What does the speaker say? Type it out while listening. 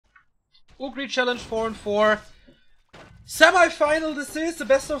Ugri challenge 4-4. Semifinal, this is the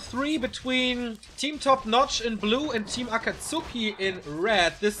best of 3 between Team TopNotch in blue and Team Akatsuki in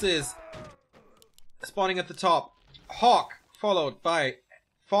red. This is spawning at the top. Hawk, followed by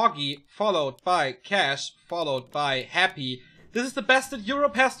Foggy, followed by Cash, followed by Happy. This is the best that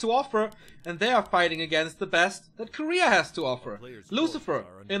Europe has to offer, and they are fighting against the best that Korea has to offer. Lucifer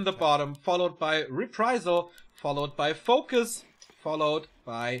in the bottom, followed by Reprisal, followed by Focus, followed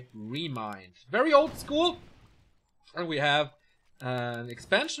by Remind. Very old school. And we have an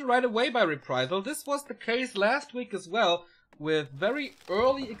expansion right away by Reprisal. This was the case last week as well, with very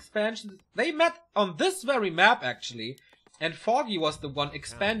early expansions. They met on this very map actually, and Foggy was the one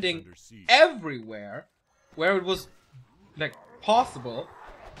expanding everywhere where it was like possible.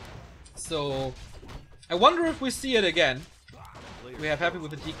 So I wonder if we see it again. We have Happy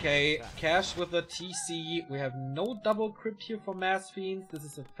with the DK, Cash with the TC. We have no double crypt here for Mass Fiends. This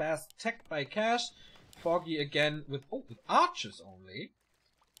is a fast tech by Cash. Foggy again with archers only.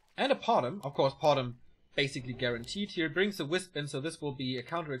 And a Potom. Of course, Potom basically guaranteed here. Brings a Wisp in, so this will be a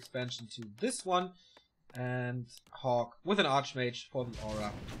counter expansion to this one. And Hawk with an Archmage for the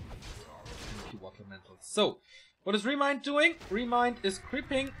Aura. And a few Water Elementals. So, what is Remind doing? Remind is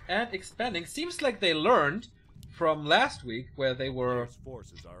creeping and expanding. Seems like they learned from last week, where they were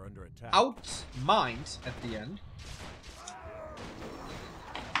outmined at the end.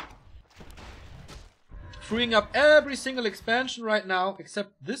 Freeing up every single expansion right now,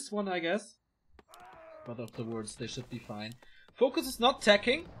 except this one, I guess. But afterwards, they should be fine. Focus is not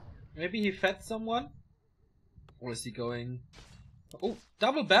teching. Maybe he fed someone. Or is he going... Oh,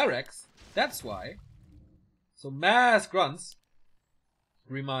 double barracks. That's why. So mass grunts.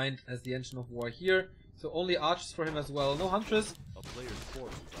 Remind as the engine of war here. So only archers for him as well. No huntress.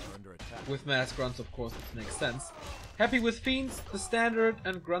 With mass grunts, of course, this makes sense. Happy with Fiends, the standard,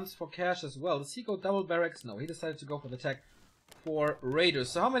 and grunts for Cash as well. Does he go double barracks? No, he decided to go for the tech for Raiders.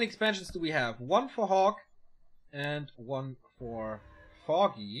 So how many expansions do we have? One for Hawk and one for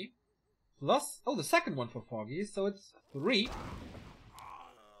Foggy. Plus, oh, the second one for Foggy. So it's 3.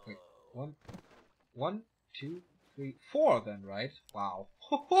 Wait, 1, 2, 3, 4 then, right? Wow.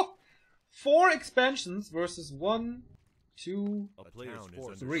 4 expansions versus 1, 2,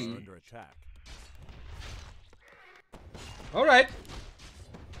 3. Alright.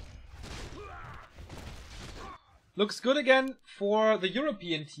 Looks good again for the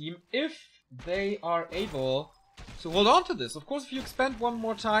European team if they are able to hold on to this. Of course, if you expand one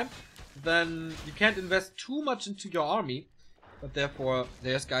more time, then you can't invest too much into your army. But therefore,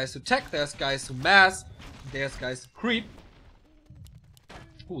 there's guys who tech, there's guys who mass, there's guys who creep.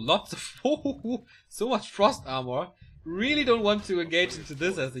 Ooh, lots of... so much frost armor. Really don't want to engage into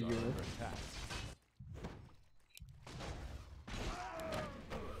this as a unit.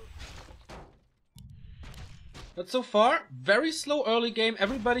 But so far, very slow early game.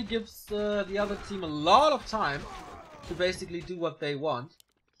 Everybody gives the other team a lot of time to basically do what they want.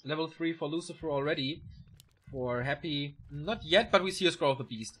 Level 3 for Lucifer already. For Happy, not yet, but we see a Scroll of the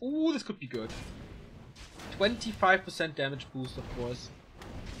Beast. Ooh, this could be good. 25% damage boost, of course.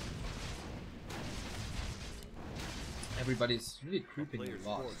 Everybody's really creeping a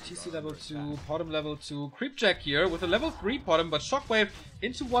lot. TC level 2, Potom level 2, Creepjack here with a level 3 Potom, but Shockwave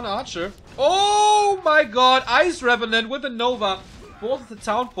into one Archer. Oh my god, Ice Revenant with a Nova. Forces the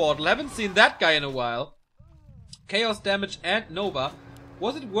town portal. Haven't seen that guy in a while. Chaos damage and Nova.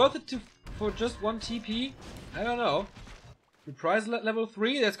 Was it worth it for just one TP? I don't know. Reprisal at level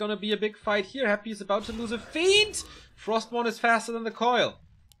 3. There's gonna be a big fight here. Happy is about to lose a Fiend. Frostborn is faster than the coil.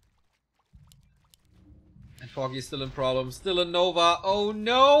 And Foggy is still in problems. Still a Nova. Oh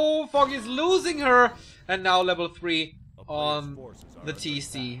no! Foggy's losing her! And now level 3 on the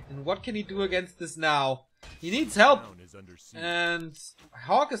TC. And what can he do against this now? He needs help. And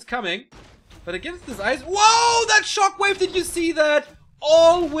Hawk is coming. But against this ice... Whoa! That shockwave! Did you see that?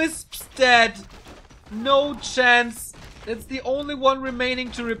 All Wisps dead. No chance. It's the only one remaining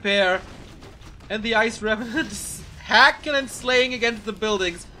to repair. And the Ice Revenant is hacking and slaying against the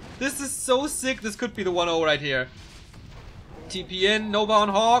buildings. This is so sick. This could be the 1-0 right here. TP in, Nova on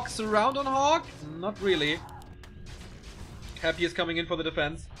Hawk, surround on Hawk? Not really. Happy is coming in for the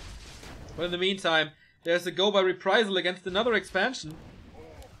defense. But in the meantime, there's a go by Reprisal against another expansion.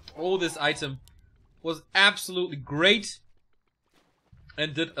 Oh, this item was absolutely great.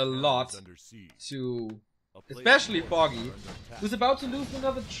 And did a lot to, especially Foggy, who's about to lose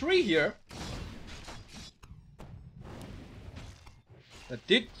another tree here. But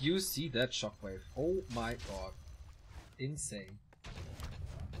did you see that shockwave? Oh my god. Insane.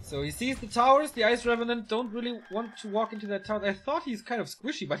 So he sees the towers. The Ice Revenant don't really want to walk into that tower. I thought he's kind of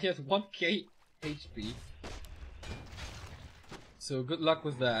squishy, but he has 1k HP. So good luck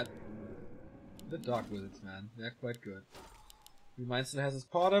with that. The Dark Wizards, man. They're quite good. Remind still has his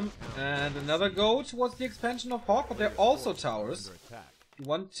bottom. And another go towards the expansion of Hawk, but they're also towers. You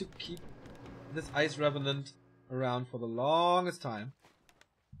want to keep this Ice Revenant around for the longest time.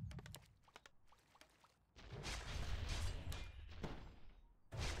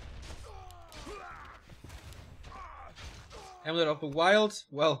 Amulet of the Wild.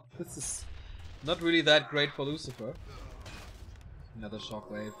 Well, this is not really that great for Lucifer. Another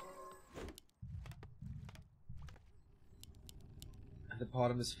shockwave. And the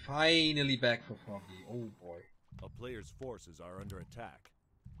bottom is finally back for Foggy. Oh boy. A player's forces are under attack.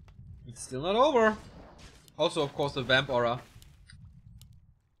 It's still not over. Also, of course, the Vamp Aura.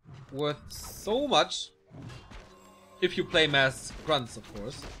 Worth so much. If you play Mass Grunts, of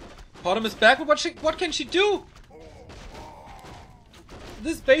course. Bottom is back, but what can she do?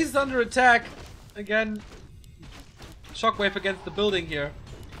 This base is under attack. Again, shockwave against the building here.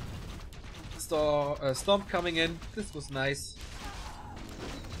 Stomp coming in. This was nice.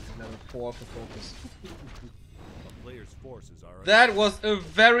 Level 4 for focus. The player's forces are that was a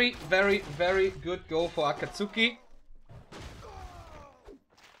very, very, very good go for Akatsuki.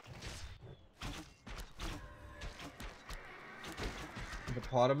 The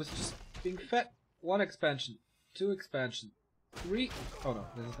bottom is just being fed. 1 expansion, 2 expansion. 3. Oh no,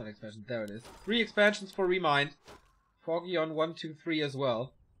 this is not expansion. There it is. 3 expansions for Remind. Foggy on 1, 2, 3 as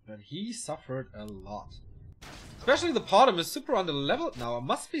well. But he suffered a lot. Especially the bottom is super under level now. It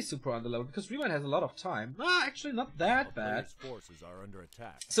must be super under level because Remind has a lot of time. Ah, actually not that bad. Forces are under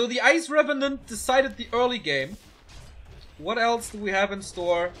attack. So the Ice Revenant decided the early game. What else do we have in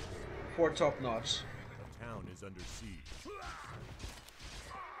store for TopNotch? The town is under siege.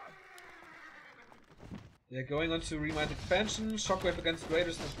 They're going on to Remind expansion. Shockwave against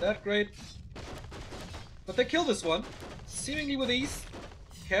Raiders not that great. But they kill this one. Seemingly with ease.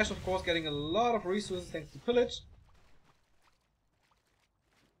 Cash, of course, getting a lot of resources thanks to Pillage.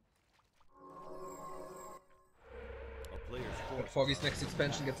 But Foggy's next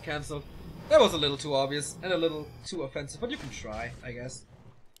expansion gets cancelled. That was a little too obvious and a little too offensive, but you can try, I guess.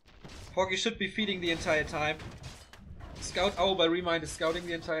 Foggy should be feeding the entire time. Scout Owl by Remind is scouting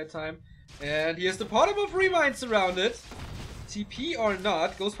the entire time. And here's the bottom of Remind surrounded. TP or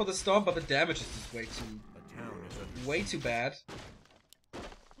not, goes for the Storm, but the damage is just way too bad.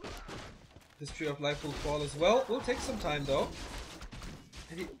 History of Life will fall as well. Will take some time though.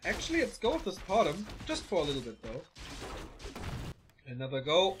 And he actually let's go with this bottom, just for a little bit though. Another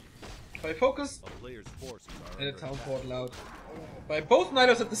go by Focus. And a Town Portal out. By both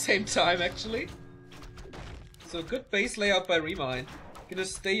Niders at the same time actually. So good base layout by Remind. Gonna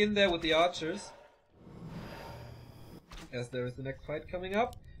stay in there with the archers. As there is the next fight coming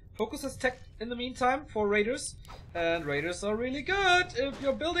up. Focus has tech in the meantime for Raiders. And Raiders are really good if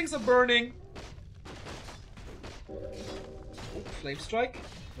your buildings are burning. Oh, Flame Strike.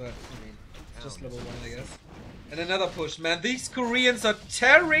 But, I mean, it's just level 1 I guess. And another push. Man, these Koreans are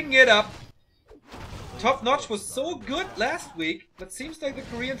tearing it up. TopNotch was so good last week. But seems like the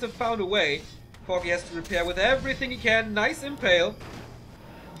Koreans have found a way. Foggy has to repair with everything he can. Nice Impale.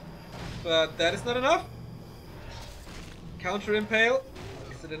 But that is not enough. Counter Impale.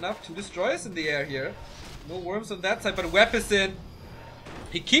 Is it enough to destroy us in the air here? No worms on that side, but Web is in.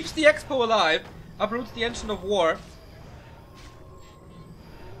 He keeps the Expo alive. Uproots the Engine of War.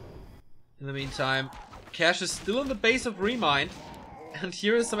 In the meantime, Cash is still in the base of Remind. And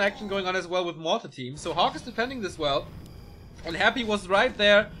here is some action going on as well with Mortar Team. So Hawk is defending this well. And Happy was right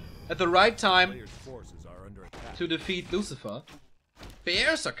there at the right time to defeat Lucifer.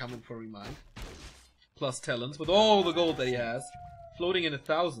 Bears are coming for Remind. Plus Talons with all the gold that he has. Floating in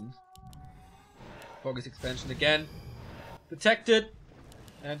 1,000. Foggy's expansion again. Detected.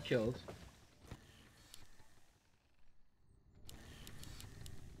 And killed.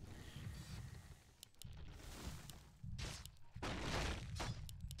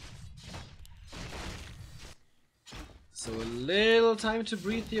 So a little time to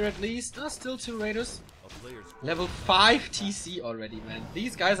breathe here at least. Ah, still 2 Raiders. Level 5 TC already, man.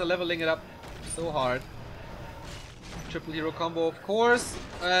 These guys are leveling it up so hard. Triple hero combo, of course.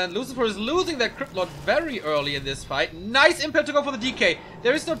 And Lucifer is losing that Crypt Lord very early in this fight. Nice impact to go for the DK.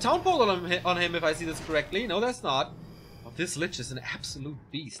 There is no Town Portal on him if I see this correctly. No, that's not. Oh, this Lich is an absolute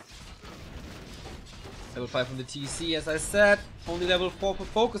beast. Level 5 from the TC, as I said. Only level 4 for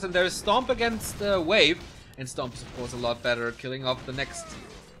Focus. And there is Stomp against Wave. And Stomp is, of course, a lot better at killing off the next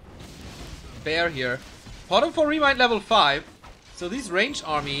bear here. Bottom for Remind level 5. So this range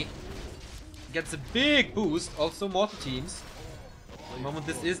army gets a big boost. Also mortar teams. At the moment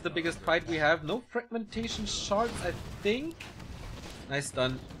this is the biggest fight we have. No fragmentation shards, I think. Nice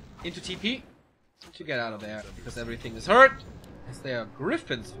stun into TP to get out of there because everything is hurt. As they are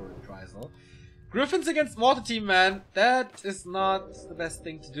Griffins for Reprisal. Griffins against mortar team, man. That is not the best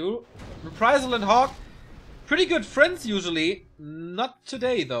thing to do. Reprisal and Hawk, pretty good friends usually. Not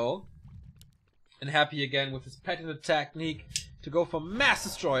today though. And Happy again with his patented technique to go for mass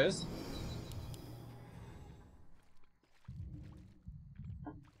destroyers.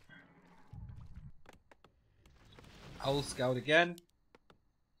 Owl Scout again.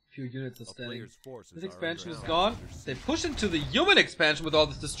 Few units are standing. This expansion is gone. They push into the human expansion with all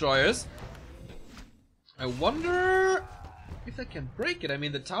these destroyers. I wonder if they can break it. I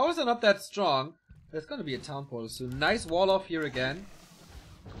mean, the towers are not that strong. There's going to be a town portal soon. Nice wall off here again.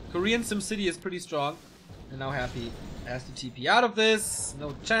 Korean SimCity is pretty strong. And now Happy has to TP out of this.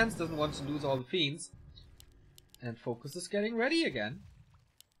 No chance. Doesn't want to lose all the fiends. And Focus is getting ready again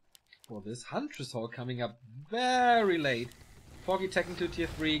for this Huntress Hall coming up very late. Foggy taking to tier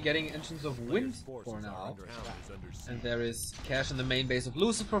 3, getting Engines of Wind for now. And there is Cash in the main base of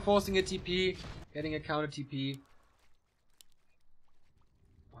Lucifer forcing a TP, getting a counter TP.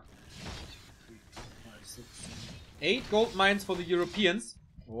 1, 2, 3, 4, 5, 6, 7, 8 gold mines for the Europeans.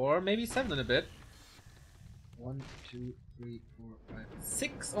 Or maybe 7 in a bit. 1, 2, 3, 4, 5,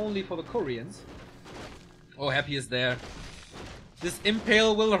 6 only for the Koreans. Oh, Happy is there. This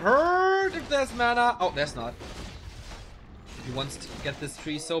Impale will hurt if there's mana. Oh, there's not. He wants to get this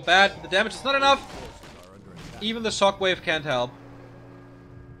tree so bad. The damage is not enough. Even the shockwave can't help.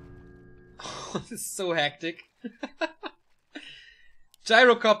 This is so hectic.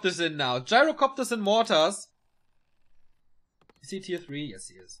 Gyrocopters in now. Gyrocopters and mortars. Is he tier 3? Yes,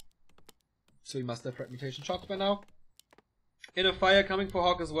 he is. So he must have fragmentation shocks by now. Inner fire coming for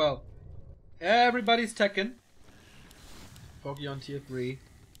Hawk as well. Everybody's Tekken. Foggy on tier 3.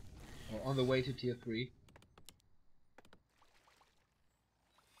 Or on the way to tier 3.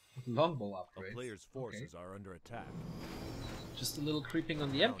 Longbow upgrade. Player's forces are under attack. Just a little creeping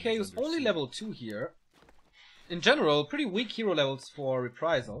on the MK, who's only level 2 here. In general, pretty weak hero levels for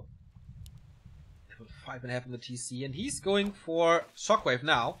Reprisal. Level 5.5 in the TC, and he's going for Shockwave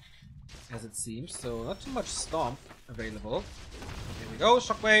now, as it seems. So not too much Stomp available. Here we go,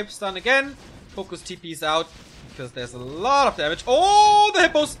 Shockwave, stun again. Focus TP's out because there's a lot of damage. Oh, the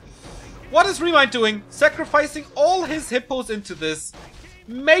hippos! What is Remind doing? Sacrificing all his hippos into this.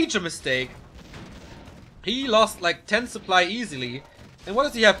 Major mistake. He lost like 10 supply easily. And what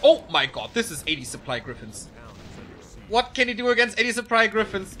does he have? Oh my god, this is 80 supply griffins. What can he do against 80 supply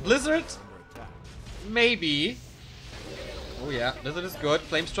griffins? Blizzard? Maybe. Oh yeah, Blizzard is good.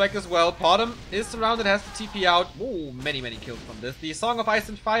 Flame Strike as well. Bottom is surrounded, has to TP out. Oh, many kills from this. The Song of Ice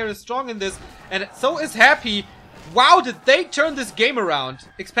and Fire is strong in this. And so is Happy. Wow, did they turn this game around?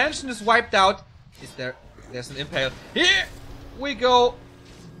 Expansion is wiped out. There's an Impale. Here we go.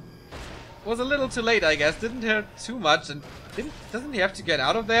 Was a little too late, I guess. Didn't hurt too much, and doesn't he have to get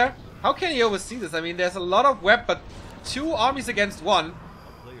out of there? How can he oversee this? I mean, there's a lot of web, but 2 armies against 1,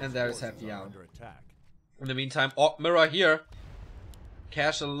 and there is Happy out. In the meantime, Orc Mirror here.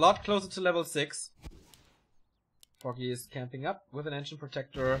 Cash a lot closer to level 6. Foggy is camping up with an Engine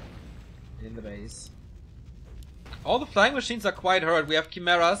Protector in the base. All the flying machines are quite hurt. We have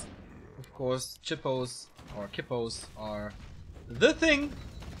Chimeras. Of course, Chippos, or Kippos, are the thing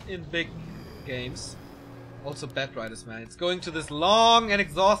in big games. Also Bat Riders, man. It's going to this long and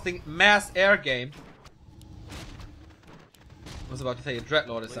exhausting mass air game. I was about to say a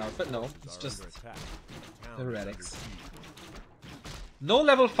Dreadlord is out, but no. It's just the Relics. No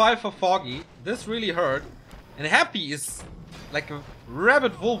level 5 for Foggy. This really hurt. And Happy is like a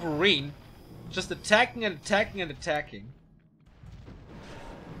rabid Wolverine. Just attacking and attacking and attacking.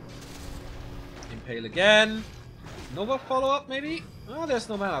 Impale again. Nova follow-up maybe? Oh, there's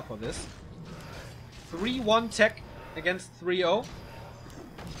no mana for this. 3-1 tech against 3-0.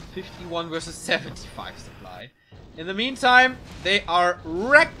 51 versus 75 supply. In the meantime, they are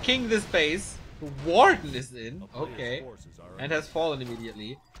wrecking this base. The Warden is in. Okay. And has fallen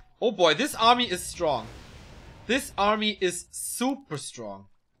immediately. Oh boy, this army is strong. This army is super strong.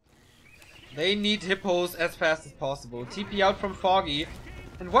 They need hippos as fast as possible. TP out from Foggy.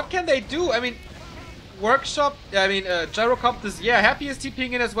 And what can they do? I mean, Gyrocopters, yeah, Happy is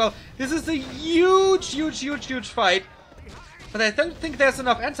TPing in as well. This is a huge fight. But I don't think there's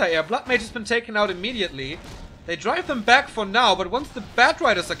enough anti-air. Blood Mage has been taken out immediately. They drive them back for now, but once the Bat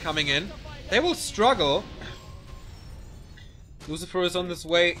Riders are coming in, they will struggle. Lucifer is on this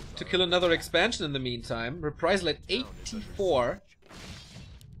way to kill another expansion in the meantime. Reprisal at 84.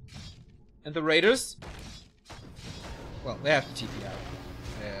 And the Raiders, well, they have to TP out.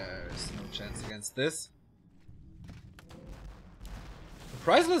 There's no chance against this.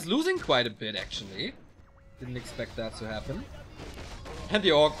 Reprisal is losing quite a bit, actually. Didn't expect that to happen. And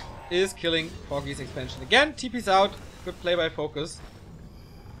the Orc is killing Foggy's expansion again. TP's out. Good play by Focus.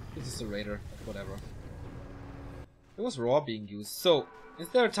 This is a Raider, whatever. There was Raw being used. So, is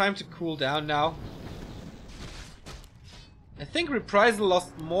there a time to cool down now? I think Reprisal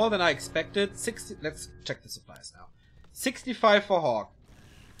lost more than I expected. 60. Let's check the supplies now. 65 for Hawk.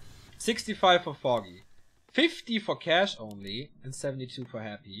 65 for Foggy. 50 for Cash only. And 72 for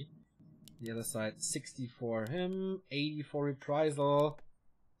Happy. The other side, 60 for him. 80 for Reprisal.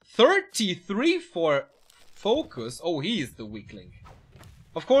 33 for Focus. Oh, he is the weak link.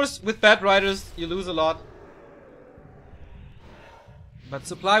 Of course, with bad riders, you lose a lot. But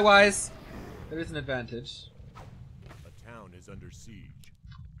supply-wise, there is an advantage. A town is under siege.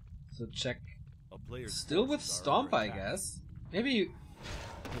 So check. Still with Stomp, I guess. Maybe.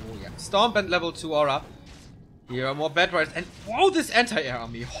 Oh yeah, Stomp and level 2 aura. Here are more bad riders, and whoa, this anti-air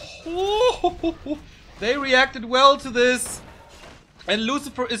army. Oh, they reacted well to this, and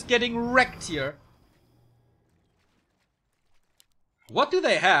Lucifer is getting wrecked here. What do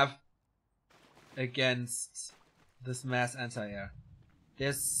they have against this mass anti-air?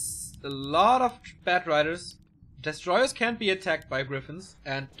 There's a lot of bad riders. Destroyers can't be attacked by Griffins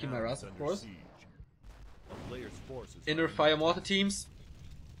and Chimeras, of course. Inner Fire Mortar teams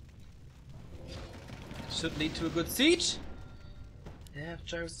should lead to a good siege. They have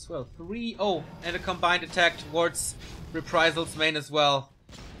gyros as well. 3. Oh, and a combined attack towards Reprisal's main as well.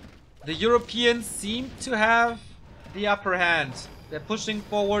 The Europeans seem to have the upper hand. They're pushing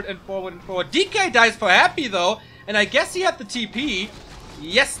forward and forward and forward. DK dies for Happy though, and I guess he had the TP.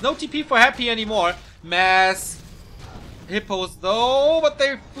 Yes, no TP for Happy anymore. Mass Hippos though, but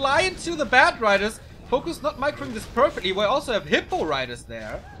they fly into the bad riders. Focus not microing this perfectly. We also have Hippo riders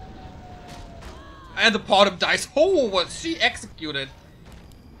there. And the bottom dies. Oh, was she executed.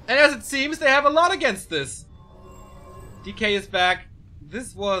 And as it seems, they have a lot against this. DK is back.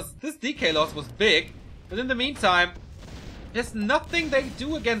 This DK loss was big. But in the meantime, there's nothing they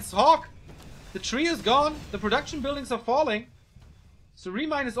do against Hawk. The tree is gone. The production buildings are falling. So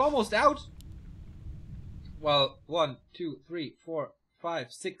Remine is almost out. Well, 1, 2, 3, 4,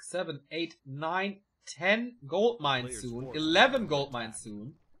 5, 6, 7, 8, 9, 10 gold mines soon. 11 gold mines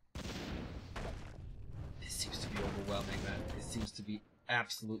soon. This seems to be overwhelming, man. This seems to be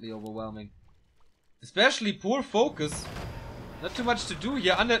absolutely overwhelming. Especially poor Focus. Not too much to do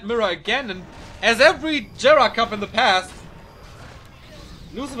here. Undead Mirror again. And as every Jera Cup in the past,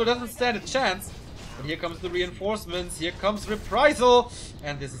 Lucifer doesn't stand a chance. But here comes the reinforcements. Here comes Reprisal.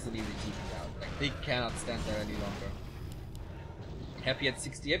 And this is an easy TP out. Like, they cannot stand there any longer. Happy at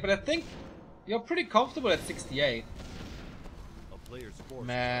 68. But I think you're pretty comfortable at 68.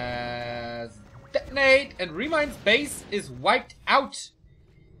 Mass detonate. And Remine's base is wiped out.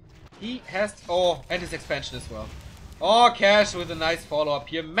 He has... Oh, and his expansion as well. Oh, Cash with a nice follow-up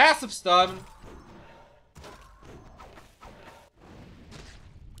here. Massive stun.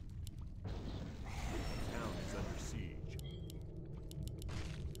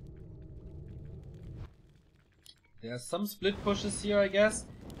 There are some split pushes here, I guess,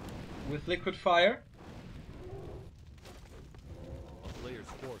 with liquid fire. A player's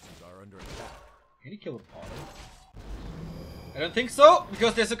forces are under attack. Can he kill the bottom? I don't think so,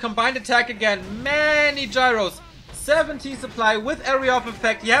 because there's a combined attack again. Many gyros. 70 supply with area of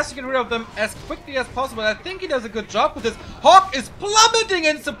effect. He has to get rid of them as quickly as possible. I think he does a good job with this. Hawk is plummeting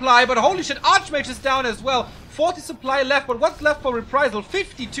in supply, but holy shit, Archmage is down as well. 40 supply left, but what's left for Reprisal?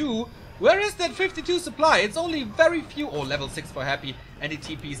 52. Where is that 52 supply? It's only very few. Oh, level 6 for Happy. And he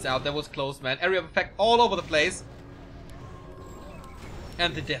TP's out. That was close, man. Area of effect all over the place.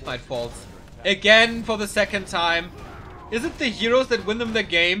 And the Death Knight falls. Again for the second time. Is it the heroes that win them the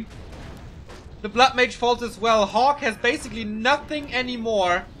game? The Blood Mage falls as well. Hawk has basically nothing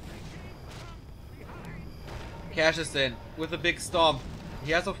anymore. Cash is in with a big stomp.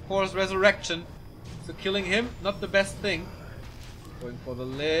 He has, of course, Resurrection. So killing him, not the best thing. Going for the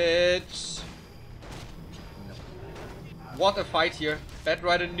Lich. No. What a fight here. Bad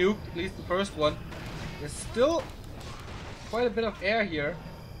Rider nuked, at least the first one. There's still quite a bit of air here.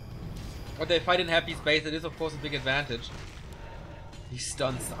 But they fight in Happy space. It is, of course, a big advantage. He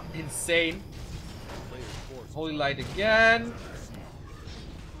stuns them. Insane. Holy Light again.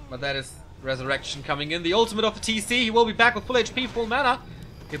 But that is Resurrection coming in. The ultimate of the TC. He will be back with full HP, full mana.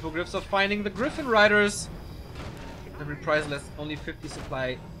 Hippogriffs are finding the Griffin Riders. And Reprisal has only 50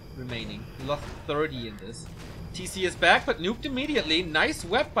 supply remaining. He lost 30 in this. TC is back, but nuked immediately. Nice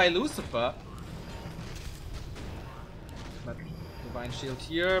web by Lucifer. But Divine Shield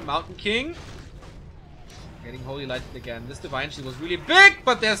here. Mountain King. Getting Holy Lighted again. This Divine Shield was really big,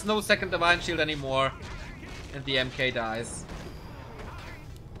 but there's no second Divine Shield anymore. And the MK dies.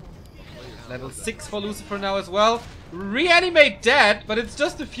 Level 6 for Lucifer now as well. Reanimate dead, but it's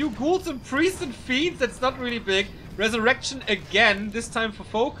just a few ghouls and priests and fiends. That's not really big. Resurrection again, this time for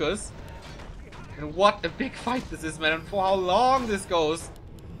focus. And what a big fight this is, man. And for how long this goes.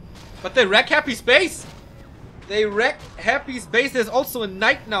 But they wreck Happy Space. They wreck Happy Space. There's also a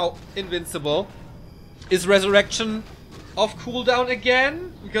Knight now invincible. Is Resurrection off cooldown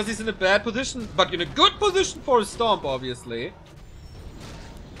again? Because he's in a bad position, but in a good position for a Stomp, obviously.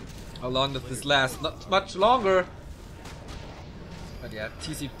 How long does this last? Not much longer. But yeah,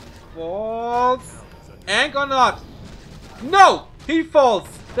 TC falls. Ank or not? No! He falls!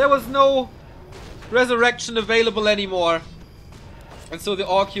 There was no resurrection available anymore. And so the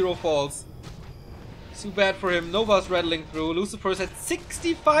Orc Hero falls. Too bad for him. Nova's rattling through. Lucifer's at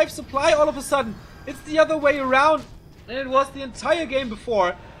 65 supply all of a sudden. It's the other way around. And it was the entire game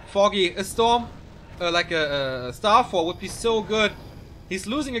before. Foggy, a Storm, like a Starfall would be so good. He's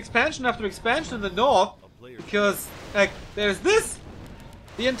losing expansion after expansion in the north. Because, like, there's this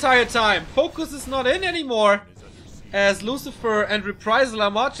the entire time. Focus is not in anymore. As Lucifer and Reprisal are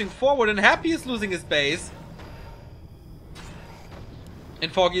marching forward and Happy is losing his base.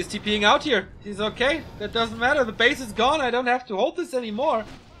 And Foggy is TPing out here. He's okay. That doesn't matter. The base is gone. I don't have to hold this anymore.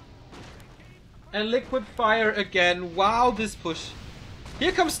 And Liquid Fire again. Wow, this push.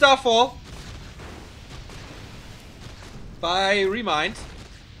 Here comes Starfall. By Remind.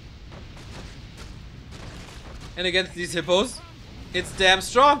 And against these hippos, it's damn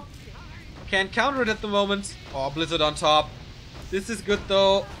strong. Can't counter it at the moment. Oh, Blizzard on top. This is good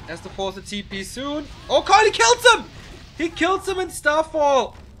though. Has to force a TP soon. Oh, Carly kills him! He kills him in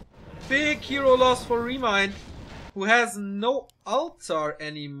Starfall. Big hero loss for Remind, who has no altar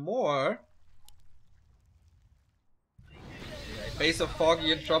anymore. Base of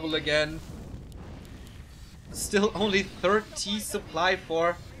Foggy in trouble again. Still only 30 supply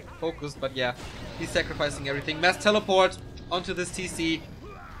for focus, but yeah, he's sacrificing everything. Mass teleport onto this TC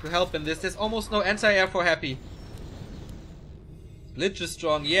to help in this. There's almost no anti-air for Happy. Lich is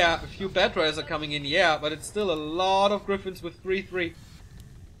strong, yeah. A few bad riders are coming in, yeah, but it's still a lot of Griffins with 3-3.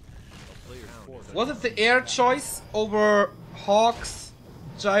 Was it the air choice over Hawks,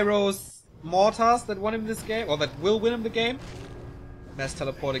 Gyros, Mortars that won him this game? Or that will win him the game? Mass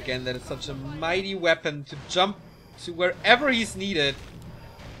teleport again, that is such a mighty weapon to jump to wherever he's needed.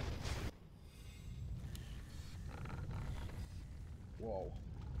 Whoa.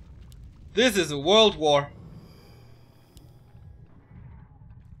 This is a world war.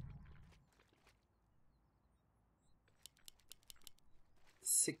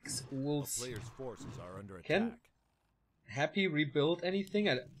 Six wolves. The player's forces are under attack. Can Happy rebuild anything?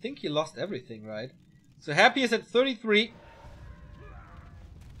 I think he lost everything, right? So Happy is at 33.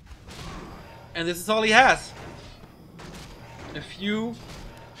 And this is all he has. A few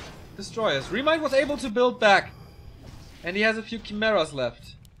destroyers. Remind was able to build back. And he has a few chimeras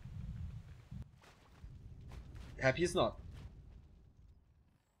left. Happy is not.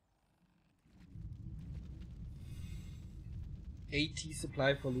 $80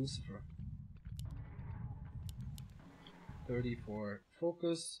 supply for Lucifer. 30 for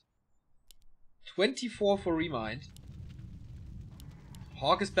focus. 24 for Remind.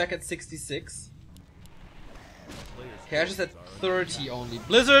 Hawk is back at 66. Cash is at 30 only.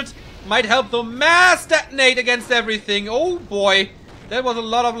 Blizzard might help though. Mass detonate against everything. Oh boy. That was a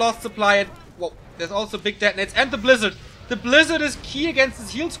lot of lost supply. And whoa, there's also big detonates. And the Blizzard. The Blizzard is key against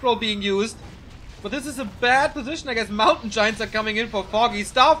this heal scroll being used. But this is a bad position. I guess Mountain Giants are coming in for Foggy.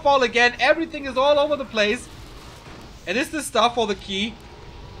 Starfall again. Everything is all over the place. And is this Starfall the key?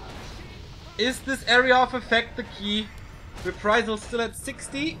 Is this area of effect the key? Reprisal still at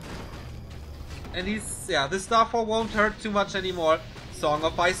 60. And he's, yeah, this Starfall won't hurt too much anymore. Song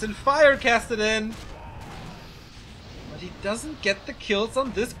of Ice and Fire casted in. But he doesn't get the kills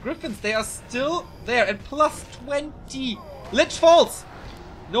on this Griffins. They are still there at plus 20. Lich falls.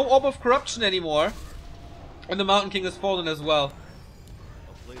 No Orb of Corruption anymore. And the Mountain King has fallen as well.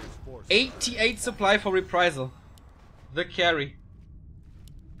 88 supply for Reprisal. The carry.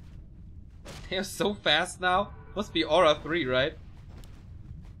 They are so fast now. Must be Aura 3, right?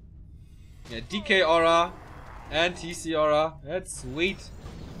 Yeah, DK Aura and TC Aura. That's sweet.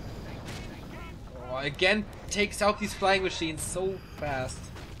 Oh, again takes out these flying machines so fast.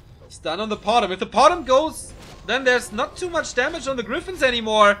 Stun on the Potom. If the Potom goes, then there's not too much damage on the Griffins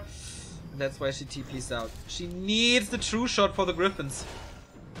anymore. And That's why she TP's out. She needs the true shot for the Griffins.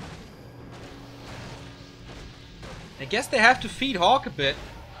 I guess they have to feed Hawk a bit.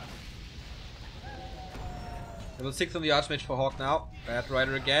 Level 6 on the Archmage for Hawk now. Bad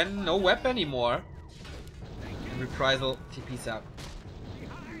Rider again. No web anymore. And Reprisal TP's out.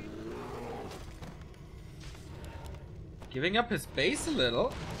 Giving up his base a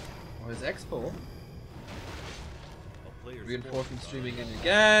little. Or his expo. Reinforcement streaming in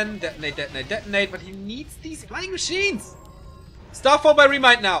again. Detonate, detonate, detonate. But he needs these flying machines. Starfall by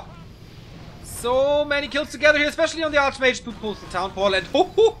Remind now. So many kills together here, especially on the Archmage who pulls the Town Hall. And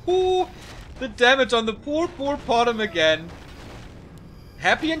the damage on the poor bottom again.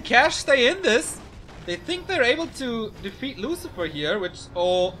 Happy and Cash stay in this. They think they're able to defeat Lucifer here, which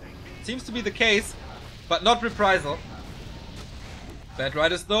seems to be the case. But not Reprisal. Bad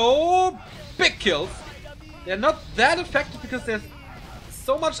Riders though. Big kills. They're not that effective because there's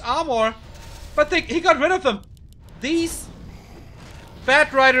so much armor. But he got rid of them. These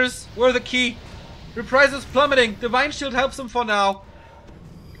Bad Riders were the key. Reprisal's plummeting. Divine Shield helps them for now.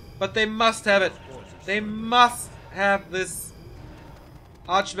 But they must have it. They must have this.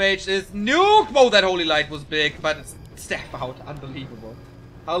 Archmage is nuked. Oh, that Holy Light was big. But it's staff out. Unbelievable.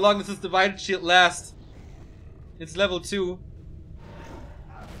 How long does this Divine Shield last? It's level 2.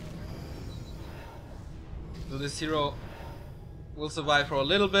 So this hero will survive for a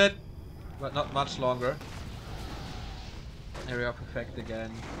little bit, but not much longer. Area of effect again.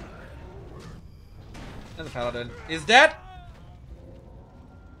 And the Paladin is dead!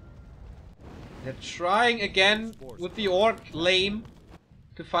 They're trying again with the Orc lame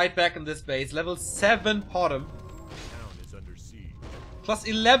to fight back in this base. Level 7 bottom. Plus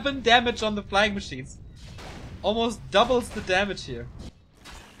 11 damage on the flying machines. Almost doubles the damage here.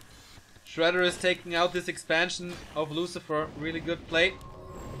 Shredder is taking out this expansion of Lucifer. Really good play.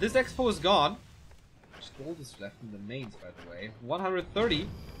 This expo is gone. Much gold is left in the mains, by the way. 130.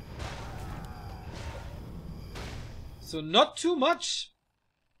 So not too much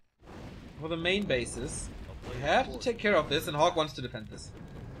for the main bases. We have to take care of this, and Hawk wants to defend this.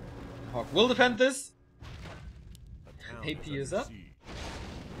 Hawk will defend this. AP is up.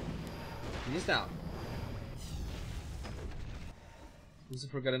 He is down.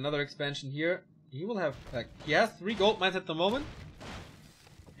 Lucifer got another expansion here. He will have, he has 3 gold mines at the moment.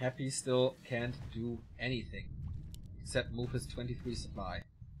 Happy still can't do anything except move his 23 supply.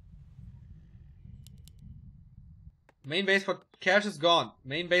 Main base for Cash is gone.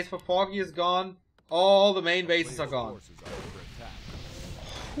 Main base for Foggy is gone. All the main bases are gone.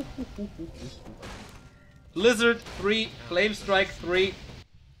 Blizzard 3, Flame Strike 3.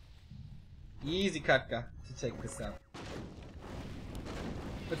 Easy Katka to take this out.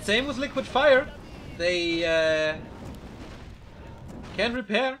 But same with Liquid Fire. They can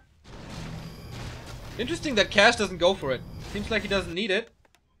repair. Interesting that Cash doesn't go for it. Seems like he doesn't need it.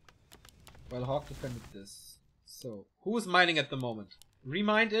 Well, Hawk defended this. So, who is mining at the moment?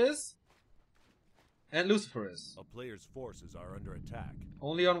 Remind is. And Lucifer is. A player's forces are under attack.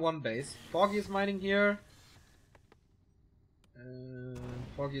 Only on one base. Foggy is mining here.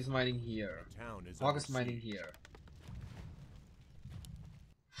 Foggy is mining here. Hawk is mining here.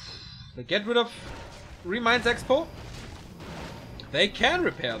 They get rid of Remind's Expo. They can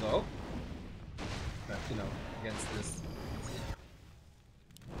repair though. But, you know, against this.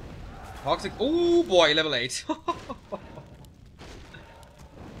 Hawk's like, oh boy, level 8.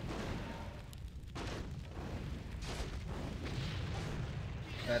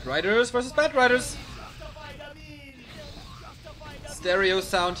 Bad Riders versus Bad Riders. Stereo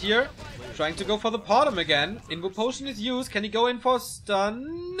sound here. Trying to go for the bottom again. Invo Potion is used. Can he go in for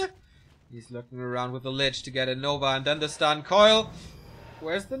stun? He's looking around with the Lich to get a Nova and then the stun. Coil.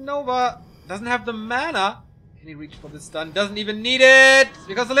 Where's the Nova? Doesn't have the mana. Can he reach for the stun? Doesn't even need it!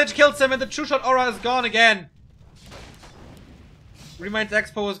 Because the Lich kills him and the True Shot aura is gone again. Remind's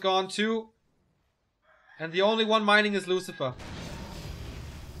Expo is gone too. And the only one mining is Lucifer.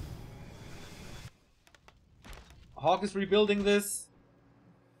 Hawk is rebuilding this.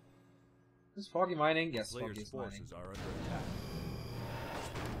 Is Foggy mining? Yes, Foggy is mining.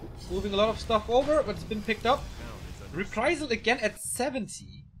 Moving a lot of stuff over, but it's been picked up. Reprisal again at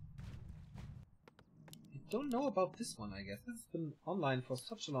 70. I don't know about this one, I guess. This has been online for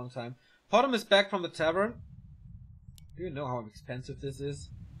such a long time. Potom is back from the tavern. Do you know how expensive this is?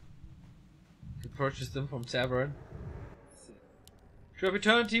 To purchase them from tavern. Tree of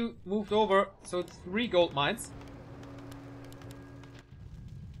Eternity moved over, so it's 3 gold mines.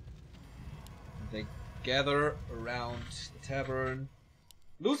 They gather around the tavern.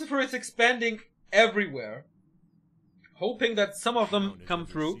 Lucifer is expanding everywhere, hoping that some of them come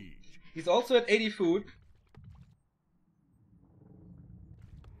through. He's also at 80 food.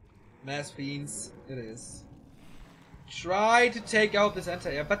 Mass Fiends, it is. Try to take out this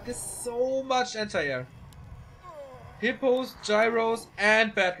anti-air, but there's so much anti-air. Hippos, gyros,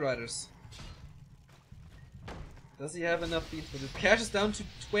 and bat riders. Does he have enough beats for this? Cash is down to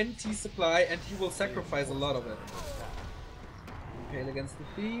 20 supply, and he will sacrifice a lot of it. Impale against the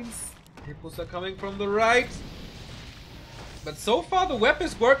Fiends. Hippos are coming from the right. But so far the web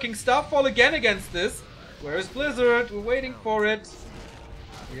is working. Starfall again against this. Where is Blizzard? We're waiting for it.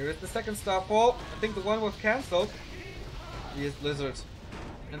 Here is the second Starfall. I think the one was cancelled. Here's Blizzard.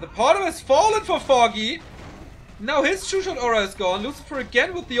 And the portal has fallen for Foggy. Now his two-shot aura is gone. Lucifer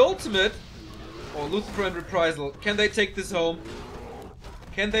again with the ultimate. Or Lucifer and Reprisal. Can they take this home?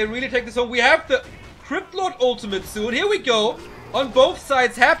 Can they really take this home? We have the Crypt Lord ultimate soon. Here we go. On both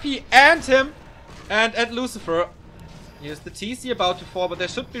sides. Happy and him. And Lucifer. Here's the TC about to fall, but there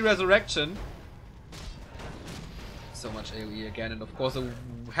should be resurrection. So much AoE again, and of course a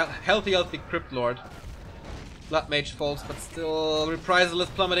healthy Crypt Lord. Blood Mage falls, but still Reprisal is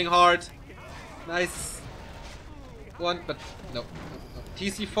plummeting hard. Nice one, but no.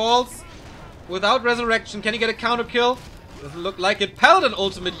 TC falls without resurrection. Can he get a counter kill? Doesn't look like it. Paladin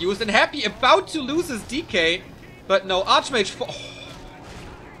ultimate used, and Happy about to lose his DK, but no. Archmage fall.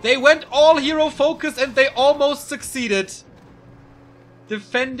 They went all hero focus and they almost succeeded.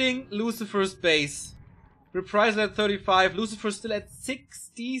 Defending Lucifer's base. Reprisal at 35. Lucifer still at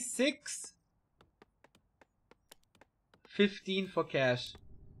 66. 15 for Cash.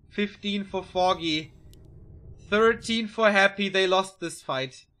 15 for Foggy. 13 for Happy. They lost this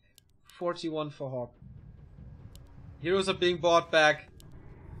fight. 41 for Hawk. Heroes are being bought back.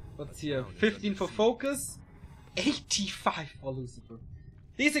 What's here? 15 for Focus. 85 for Lucifer.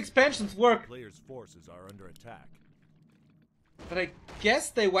 These expansions work. Players' forces are under attack. But I guess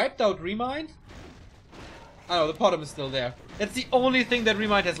they wiped out Remind? I know, the Potom is still there. That's the only thing that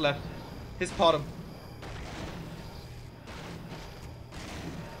Remind has left. His Potom.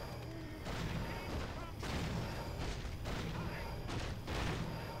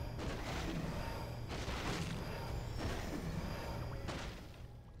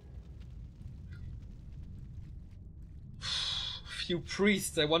 Few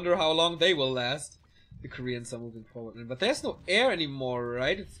priests, I wonder how long they will last. The Koreans are moving forward. But there's no air anymore,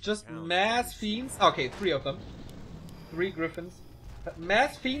 right? It's just Mass Fiends. Okay, 3 of them. 3 Griffins. But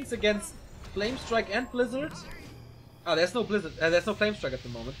Mass Fiends against Flamestrike and Blizzard. Oh, there's no Blizzard. There's no Flamestrike at the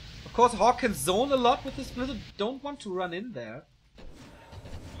moment. Of course, Hawk can zone a lot with this Blizzard. Don't want to run in there.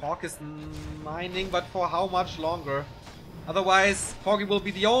 Hawk is mining, but for how much longer? Otherwise, Foggy will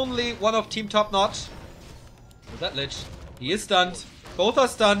be the only one of Team TopNotch. Is that Lich? He is stunned. Both are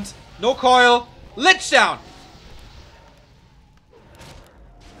stunned. No coil. Lich down!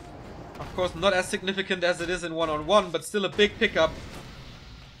 Of course, not as significant as it is in one-on-one, but still a big pickup.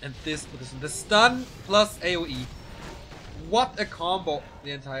 And this position. The stun plus AoE. What a combo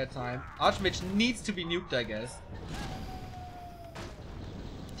the entire time. Archmage needs to be nuked, I guess.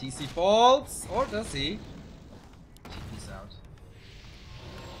 TC falls. Or does he? TP's out.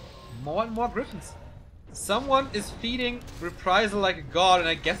 More and more Griffins. Someone is feeding Reprisal like a god, and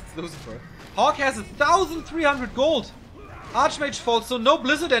I guess it's Lucifer. Hawk has 1,300 gold. Archmage falls, so no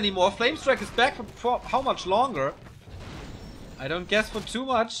Blizzard anymore. Flamestrike is back for how much longer? I don't guess for too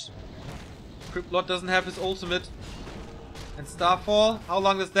much. Crypt Lord doesn't have his ultimate. And Starfall, how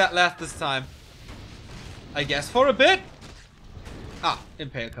long does that last this time? I guess for a bit. Ah,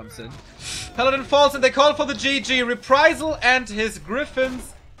 Impale comes in. Paladin falls and they call for the GG. Reprisal and his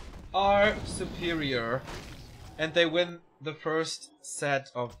Griffins are superior. And they win the first set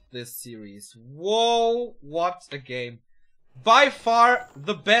of this series. Whoa, what a game. By far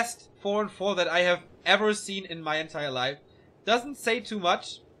the best 4-on-4 that I have ever seen in my entire life. Doesn't say too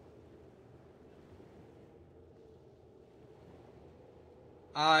much.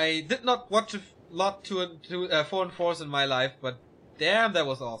 I did not watch a lot to 4-on-4s in my life, but damn, that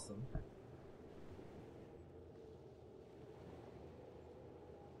was awesome.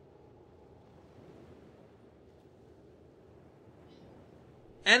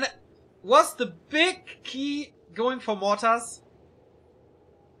 And was the big key going for Mortars?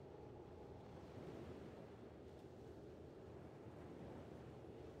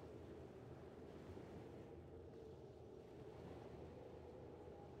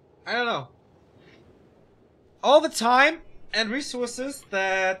 I don't know. All the time and resources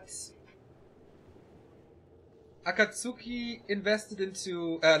that Akatsuki invested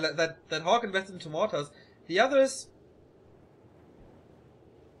into, that Hawk invested into Mortars, the others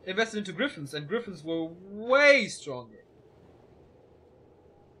invested into Griffins, and Griffins were way stronger.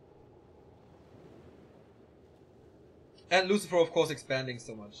 And Lucifer, of course, expanding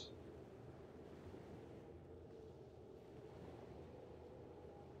so much.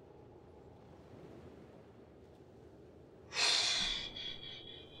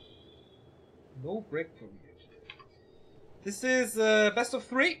 No break from you. This is best of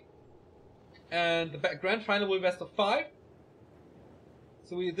 3. And the grand final will be best of 5.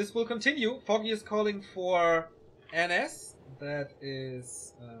 So this will continue. Foggy is calling for NS. That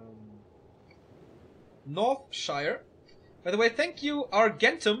is Northshire. By the way, thank you,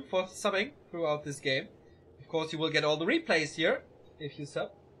 Argentum, for subbing throughout this game. Of course, you will get all the replays here if you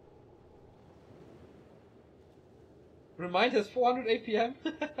sub. Remind has 400 APM?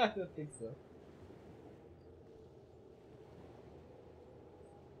 I don't think so.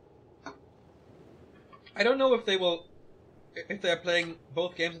 I don't know if they will, if they're playing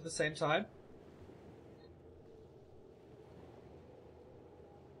both games at the same time.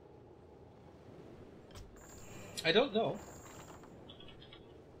 I don't know.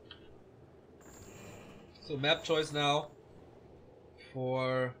 So map choice now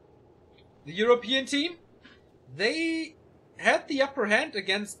for the European team. They had the upper hand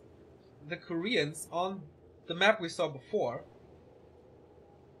against the Koreans on the map we saw before.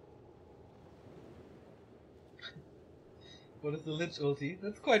 What is the Lich ulti?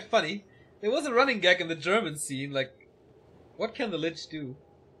 That's quite funny. There was a running gag in the German scene, like, what can the Lich do?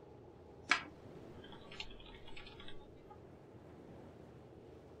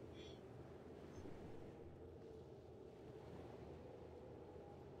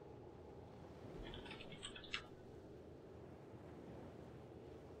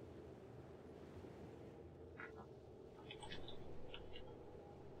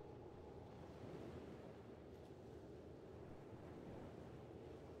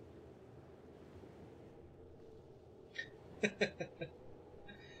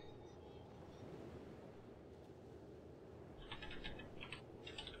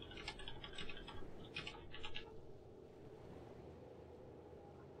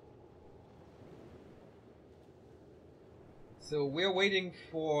 So we're waiting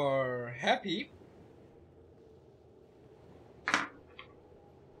for Happy.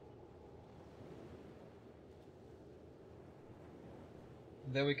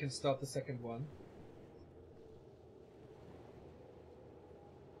 Then we can start the second one.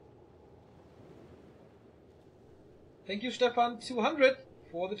 Thank you, Stefan200,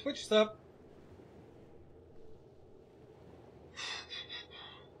 for the Twitch sub.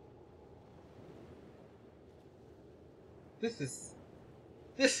 This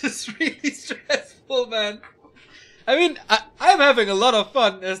is really stressful, man. I mean, I'm having a lot of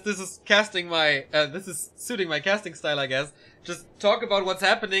fun as this is casting my, this is suiting my casting style, I guess. Just talk about what's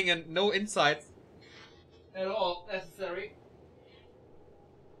happening and no insights at all necessary.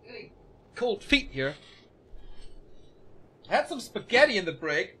 Getting cold feet here. I had some spaghetti in the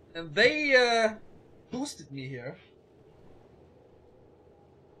break, and they boosted me here.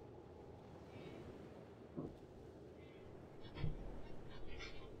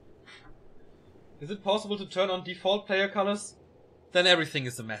 Is it possible to turn on default player colors? Then everything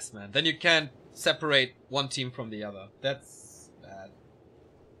is a mess, man. Then you can't separate one team from the other. That's bad.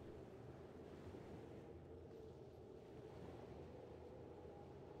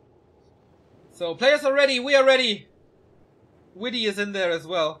 So, players are ready. We are ready. Witty is in there as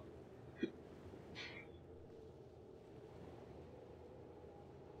well.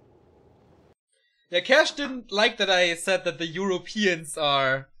 Yeah, Cash didn't like that I said that the Europeans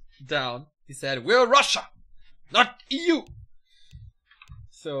are down. He said, we're Russia, not EU.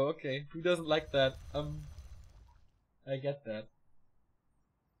 So, okay, who doesn't like that? I get that.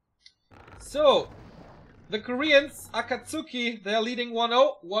 So, the Koreans, Akatsuki, they're leading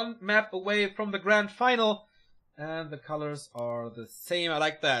 1-0, one map away from the grand final. And the colors are the same, I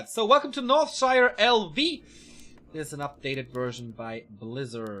like that. So, welcome to Northshire LV. This is an updated version by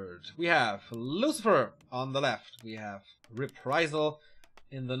Blizzard. We have Lucifer on the left. We have Reprisal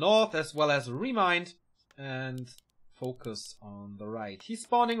in the north, as well as Remind and Focus on the right. He's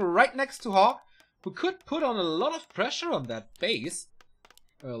spawning right next to Hawk, who could put on a lot of pressure on that base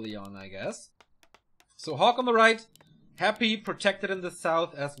early on, I guess. So Hawk on the right, Happy protected in the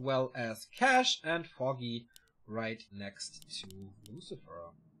south, as well as Cash, and Foggy right next to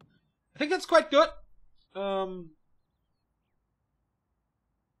Lucifer. I think that's quite good.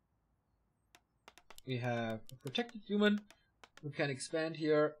 We have a protected human who can expand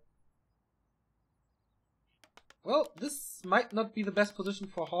here. Well, this might not be the best position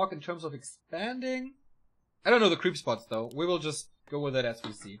for Hawk in terms of expanding. I don't know the creep spots though. We will just go with it as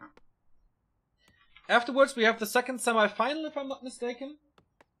we see. Afterwards we have the second semi-final, if I'm not mistaken.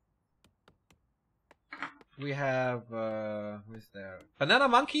 we have, who is there? Banana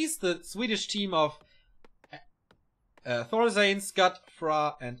Monkeys, the Swedish team of Thorzane, Scud,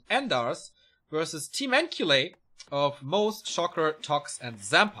 Fra, and Endars versus Team Encule of Most, Shocker, Tox, and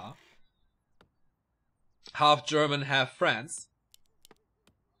Zampa. Half German, half France.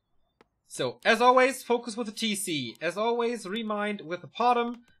 So, as always, focus with the TC. As always, Remind with the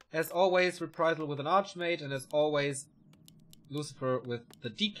Potom. As always, Reprisal with an Archmage. And as always, Lucifer with the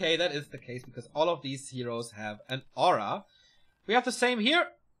DK. That is the case because all of these heroes have an aura. We have the same here.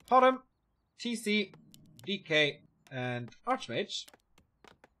 Potom, TC, DK, and Archmage.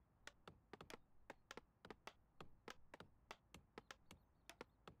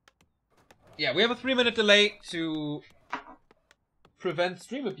 Yeah, we have a 3-minute delay to prevent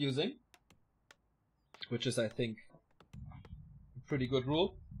stream abusing, which is, I think, a pretty good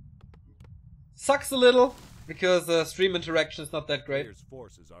rule. Sucks a little because stream interaction is not that great. Players'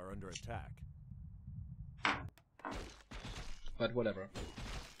 forces are under attack. But whatever.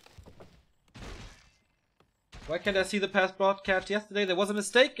 Why can't I see the past broadcast yesterday? There was a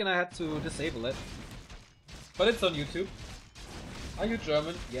mistake and I had to disable it. But it's on YouTube. Are you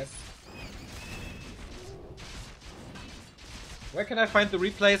German? Yes. Where can I find the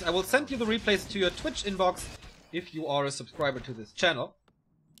replays? I will send you the replays to your Twitch inbox if you are a subscriber to this channel.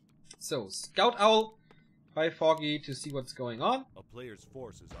 So, Scout Owl by Foggy to see what's going on. A player's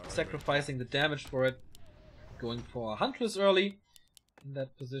forces are sacrificing the damage for it. Going for a Huntress early. In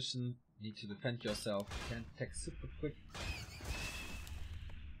that position, need to defend yourself. Can't attack super quick.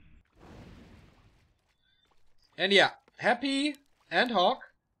 And yeah, Happy and Hawk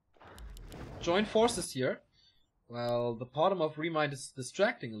join forces here. Well, the bottom of Remind is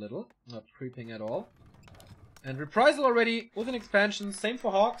distracting a little, not creeping at all. And Reprisal already with an expansion, same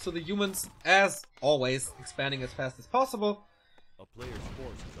for Hawk, so the humans, as always, expanding as fast as possible. A player's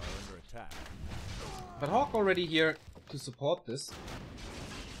forces are under attack. But Hawk already here to support this.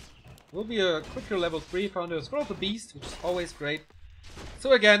 Will be a quicker level 3 founder as well, the Beast, which is always great.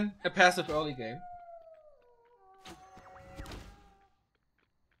 So again, a passive early game.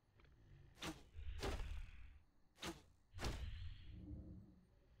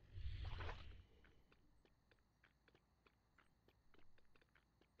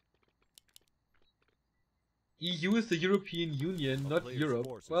 EU is the European Union, not Europe.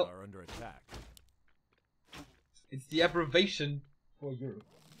 Well, are under attack. It's the abbreviation for Europe.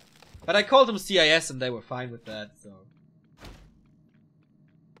 But I called them CIS and they were fine with that, so.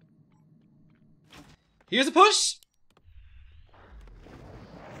 Here's a push!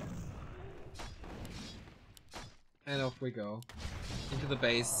 And off we go. Into the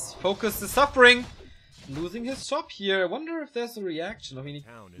base. Focus is suffering! Losing his shop here. I wonder if there's a reaction. I mean,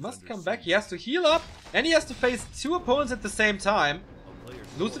 he must come back. He has to heal up. And he has to face 2 opponents at the same time.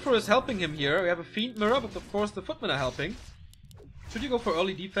 Lucifer is helping him here. We have a Fiend Mirror, but of course the Footmen are helping. Should you go for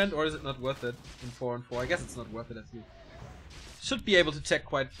early defend or is it not worth it in 4 and 4? I guess it's not worth it as you should be able to tech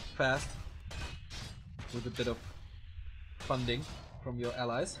quite fast. With a bit of funding from your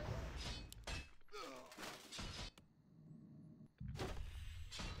allies.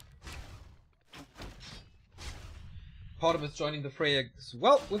 Potom is joining the fray as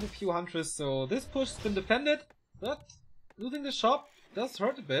well with a few Huntress, so this push has been defended, but losing the shop does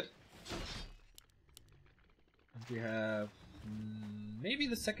hurt a bit. And we have maybe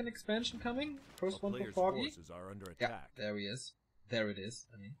the second expansion coming. First one for Foggy. Yeah, there he is. There it is.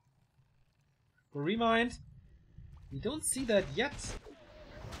 I mean, for Remind, we don't see that yet.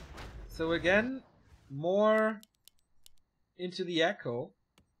 So again, more into the echo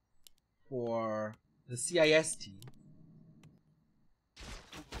for the CIS team.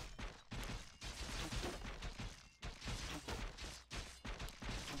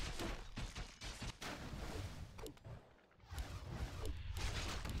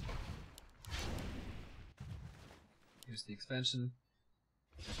 Here's the expansion.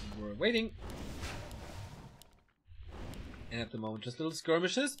 We're waiting. And at the moment, just little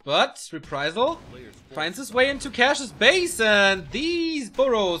skirmishes. But Reprisal finds his way into Cash's base, and these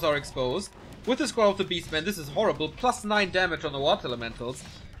burrows are exposed. With the Scroll of the Beastman, this is horrible. Plus 9 damage on the Water Elementals.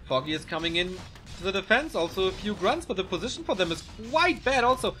 Foggy is coming in to the defense. Also a few grunts, but the position for them is quite bad.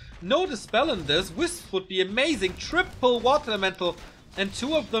 Also, no Dispel in this. Wisp would be amazing. Triple Water Elemental, and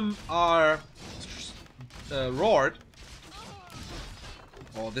 2 of them are roared.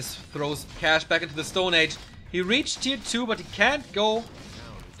 Oh, this throws Cash back into the Stone Age. He reached tier 2, but he can't go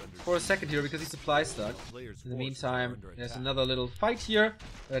for a second here because he's supply stuck. In the meantime, there's another little fight here.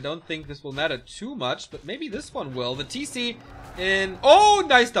 But I don't think this will matter too much, but maybe this one will. The TC in... Oh,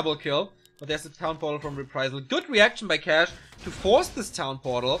 nice double kill. But there's a Town Portal from Reprisal. Good reaction by Cash to force this Town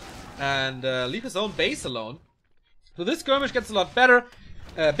Portal. and leave his own base alone. So this skirmish gets a lot better.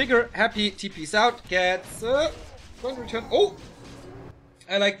 Bigger, happy, TP's out, gets going to return. Oh!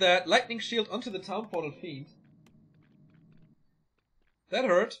 I like that. Lightning shield onto the town portal fiend. That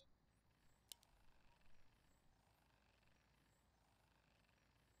hurt.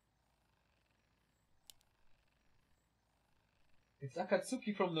 It's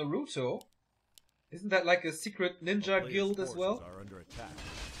Akatsuki from Naruto. Isn't that like a secret ninja guild as well?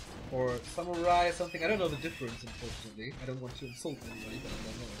 Or samurai or something? I don't know the difference, unfortunately. I don't want to insult anybody, but I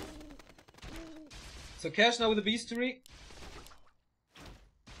don't know. So Cash now with the Beastery.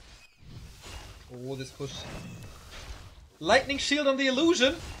 Oh, this push. Lightning shield on the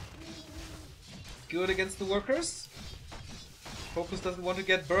illusion. Good against the workers. Focus doesn't want to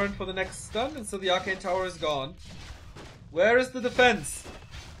get burned for the next stun, and so the arcane tower is gone. Where is the defense?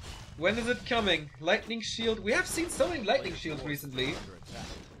 When is it coming? Lightning shield. We have seen so many lightning shields recently.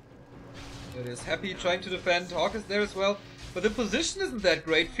 There it is. Happy trying to defend. Hawk is there as well. But the position isn't that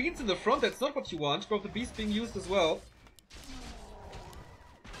great. Fiend's in the front. That's not what you want. Growth the Beast being used as well.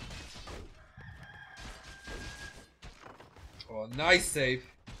 Oh, nice save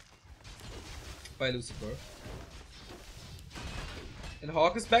by Lucifer. And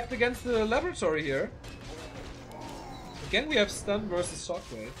Hawk is backed against the laboratory here. Again, we have stun versus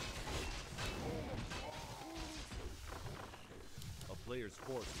shockwave. Players'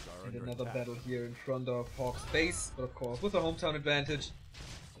 forces are and under another attack. battle here in front of Hawk's base, but of course with the hometown advantage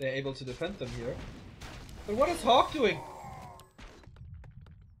they're able to defend them here. But what is Hawk doing?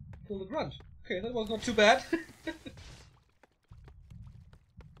 Kill the grunt. Okay, that was not too bad. But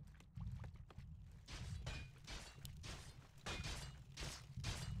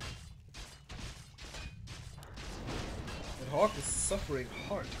Hawk is suffering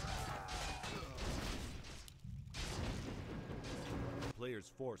hard.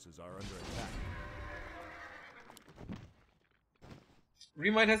 Players' forces are under attack.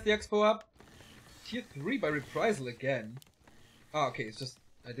 Remind has the expo up. Tier 3 by Reprisal again. Ah, okay, it's just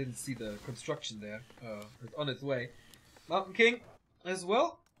I didn't see the construction there. It's on its way. Mountain King as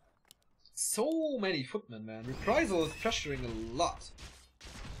well. So many footmen, man. Reprisal is pressuring a lot.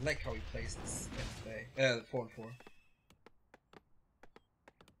 I like how he plays this gameplay. 4 and 4.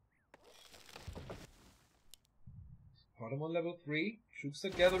 Bottom on level 3. Troops are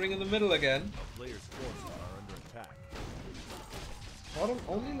gathering in the middle again. A player's forces are under attack. Bottom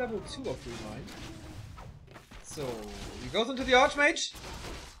only level 2 of Remind. So he goes into the Archmage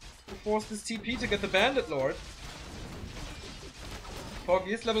to force this TP to get the Bandit Lord.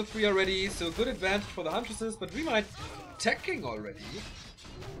 Foggy is level 3 already, so good advantage for the Huntresses, but Remind attacking already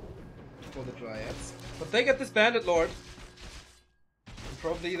for the Dryads. But they get this Bandit Lord.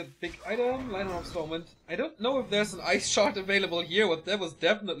 Probably the big item, Liner of Stormwind. I don't know if there's an ice shard available here, but that was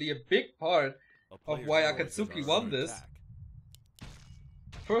definitely a big part of why Akatsuki won this.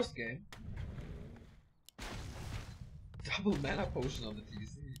 First game. Double mana potion on the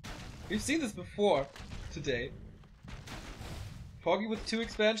TC. We've seen this before today. Foggy with 2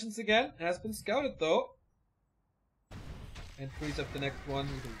 expansions again. Has been scouted though. And frees up the next one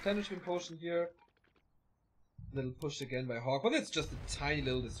with a replenishment potion here. Little push again by Hawk, but it's just a tiny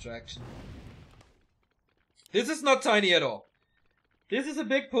little distraction. This is not tiny at all. This is a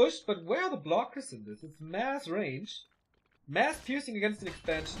big push, but where are the blockers in this? It's mass range. Mass piercing against an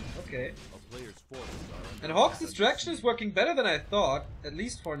expansion. Okay. And Hawk's distraction is working better than I thought, at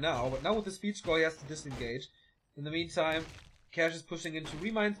least for now. But now with the speed score he has to disengage. In the meantime, Cash is pushing into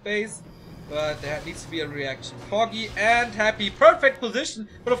Remind's base. But there needs to be a reaction. Foggy and Happy. Perfect position.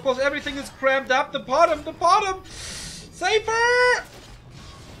 But of course everything is crammed up. The bottom. Safer!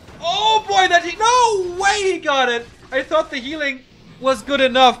 Oh boy, no way he got it. I thought the healing was good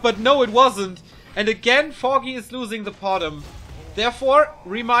enough, but no, it wasn't. And again, Foggy is losing the bottom. Therefore,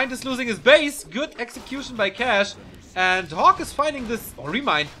 Remind is losing his base. Good execution by Cash. And Hawk is finding this. Oh,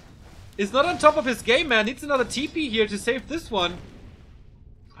 Remind is not on top of his game, man. Needs another TP here to save this one.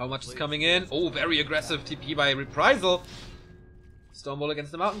 How much is coming in? Oh, very aggressive TP by Reprisal. Stormball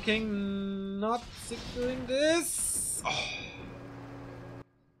against the Mountain King. Not securing this. Oh.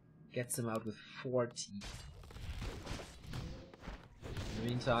 Gets him out with 40. In the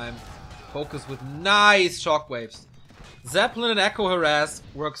meantime, Focus with nice shockwaves. Zeppelin and Echo Harass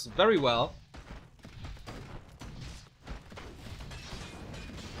works very well.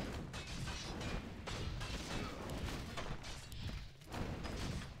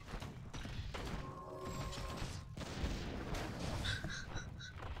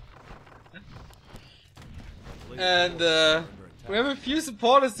 And We have a few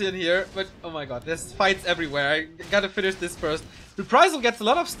supporters in here, but oh my god, there's fights everywhere. I gotta finish this first. Reprisal gets a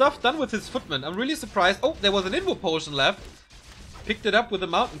lot of stuff done with his footman. I'm really surprised. Oh, there was an invo potion left. Picked it up with the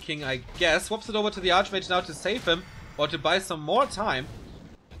Mountain King, I guess. Swaps it over to the Archmage now to save him, or to buy some more time.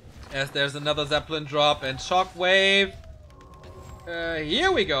 As there's another Zeppelin drop and Shockwave.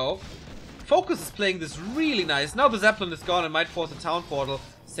 Here we go. Focus is playing this really nice. Now the Zeppelin is gone and might force a town portal.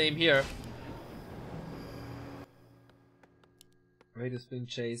 Same here. Raid is being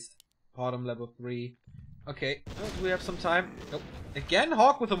chased. Bottom level 3. Okay, do we have some time? Nope. Again,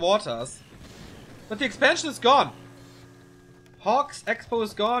 Hawk with the mortars. But the expansion is gone. Hawk's expo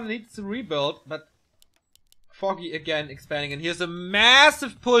is gone, needs to rebuild, but Foggy again expanding. And here's a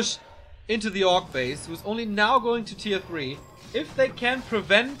massive push into the Orc base, who's only now going to tier 3. If they can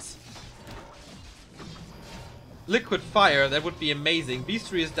prevent liquid fire, that would be amazing.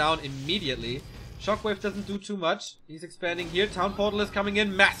 Beastry is down immediately. Shockwave doesn't do too much. He's expanding here. Town portal is coming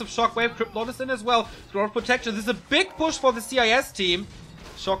in. Massive Shockwave. Cryptlord is in as well. Scroll of protection. This is a big push for the CIS team.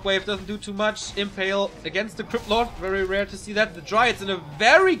 Shockwave doesn't do too much. Impale against the Cryptlord. Very rare to see that. The Dryads in a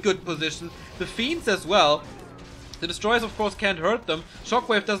very good position. The Fiends as well. The Destroyers, of course, can't hurt them.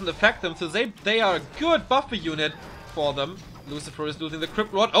 Shockwave doesn't affect them, so they are a good buffer unit for them. Lucifer is losing the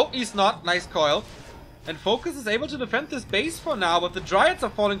Cryptlord. Oh, he's not. Nice coil. And Focus is able to defend this base for now, but the Dryads are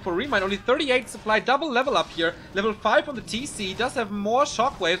falling for remind. Only 38 supply, double level up here. Level 5 on the TC. He does have more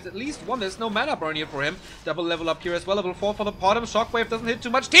Shockwaves, at least one. There's no mana burn here for him. Double level up here as well. Level 4 for the bottom. Shockwave doesn't hit too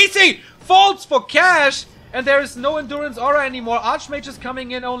much. TC falls for cash! And there is no Endurance Aura anymore. Archmage is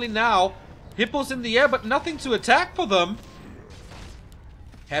coming in only now. Hippos in the air, but nothing to attack for them.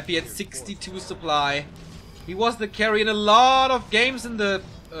 Happy at 62 supply. He was the carry in a lot of games in the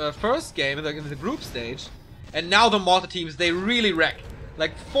first game, in the group stage. And now the mortar teams, they really wreck.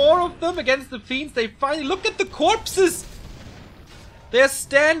 Like 4 of them against the Fiends. They finally, look at the corpses! They're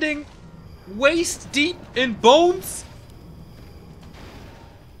standing waist deep in bones.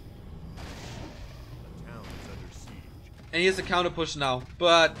 And here's a counter push now.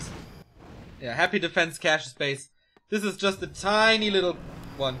 But yeah, Happy defends cache space. This is just a tiny little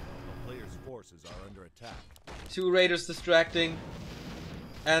one. The player's forces are under attack. 2 raiders distracting.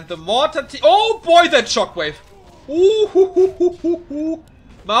 And the mortar team. Oh boy, that Shockwave! Ooh, hoo, hoo, hoo, hoo, hoo.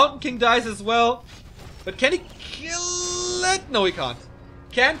 Mountain King dies as well. But can he kill it? No, he can't.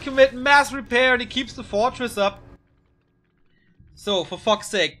 Can't commit mass repair, and he keeps the fortress up. So, for fuck's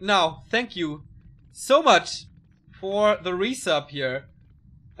sake, now, thank you so much for the resub here.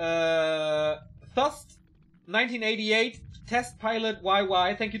 Thust 1988, Test Pilot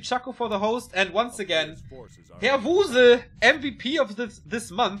YY, thank you Chaco for the host, and once again, Herr Wuse, MVP of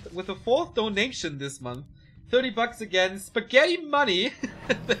this month, with a 4th donation this month. 30 bucks again, spaghetti money,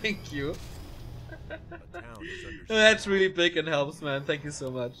 thank you. That's really big and helps, man, thank you so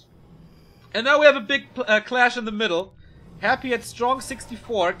much. And now we have a big clash in the middle. Happy at strong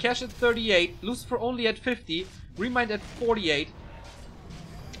 64, Cash at 38, Lucifer only at 50, Remind at 48.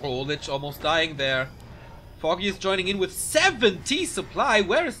 Oh, Lich almost dying there. Foggy is joining in with 70 supply.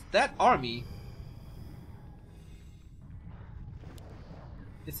 Where is that army?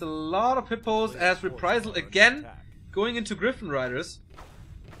 It's a lot of hippos as Reprisal again going into Griffin Riders.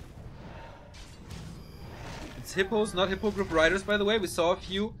 It's hippos, not Hippogriff Riders, by the way. We saw a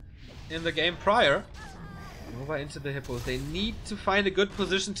few in the game prior. Over into the hippos. They need to find a good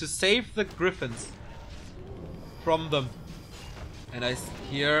position to save the Griffins from them. And I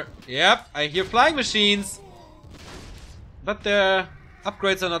hear, yep, I hear flying machines. But their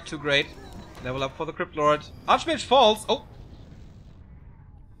upgrades are not too great. Level up for the Cryptlord. Archmage falls. Oh.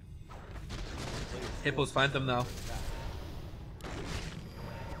 Hippos find them now.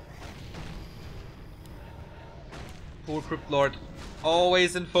 Poor Cryptlord.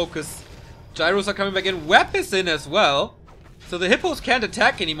 Always in focus. Gyros are coming back in. Web is in as well. So the Hippos can't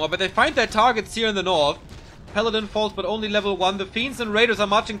attack anymore, but they find their targets here in the north. Paladin falls, but only level 1. The Fiends and Raiders are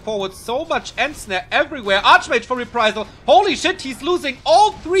marching forward. So much End Snare everywhere. Archmage for Reprisal. Holy shit, he's losing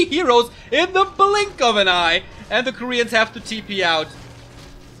all 3 heroes in the blink of an eye. And the Koreans have to TP out.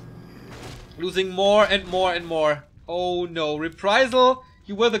 Losing more and more and more. Oh no, Reprisal,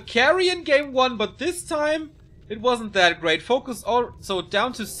 you were the carry in game 1, but this time it wasn't that great. Focus also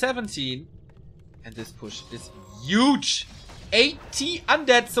down to 17. And this push is huge. 80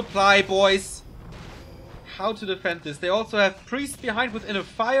 undead supply, boys. How to defend this? They also have Priest behind with Inner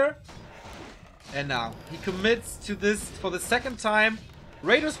Fire. And now he commits to this for the 2nd time.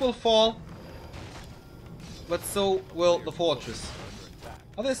 Raiders will fall, but so will the fortress.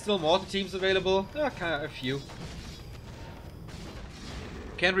 Are there still mortar teams available? Yeah, kind of a few.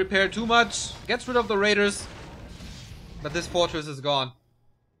 Can't repair too much. Gets rid of the Raiders. But this fortress is gone.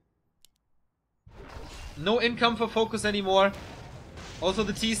 No income for Focus anymore. Also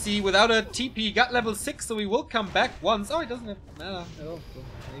the TC without a TP got level 6, so he will come back once. Oh, he doesn't have mana. No, so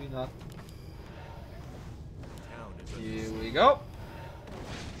maybe not. Here we go.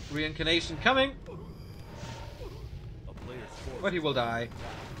 Reincarnation coming. But he will die.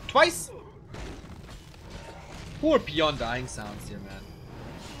 Twice! Poor Peon dying sounds here, man.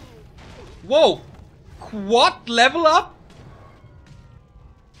 Whoa! Quad level up?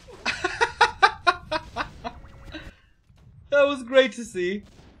 That was great to see.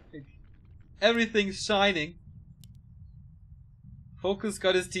 Everything's shining. Focus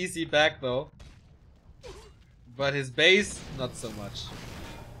got his TC back though. But his base, not so much.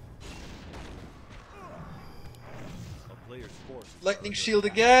 Lightning shield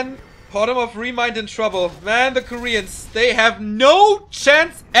again. Bottom of Remind in trouble. Man, the Koreans, they have no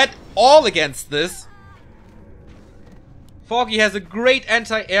chance at all against this. Foggy has a great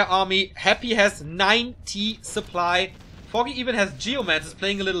anti-air army. Happy has 90 supply. Foggy even has Geomancers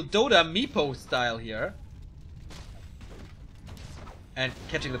playing a little Dota Meepo style here. And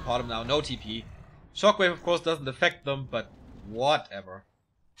catching the bottom now, no TP. Shockwave of course doesn't affect them, but whatever.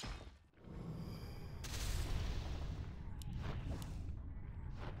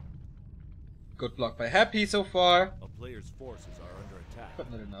 Good block by Happy so far. A player's forces are under attack.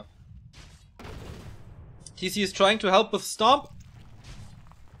 But not enough. TC is trying to help with Stomp.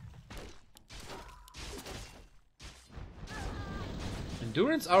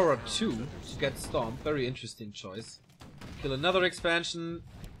 Endurance Aura 2 to get Stomp. Very interesting choice. Kill another expansion.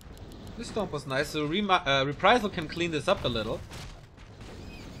 This Stomp was nice, so Reprisal can clean this up a little.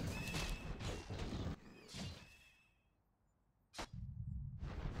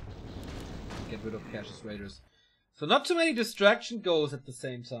 Get rid of Cassius Raiders. So not too many distraction goes at the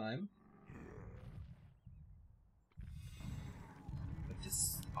same time. But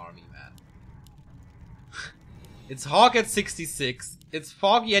this army, man. It's Hawk at 66. It's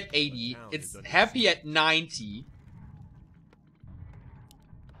Foggy at 80. It's Happy at 90.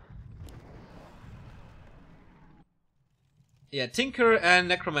 Yeah, Tinker and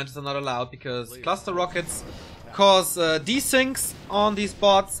Necromancers are not allowed because cluster rockets cause desyncs on these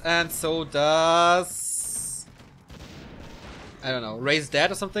bots, and so does, I don't know, Raise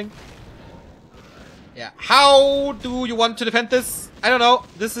Dead or something. Yeah, how do you want to defend this? I don't know.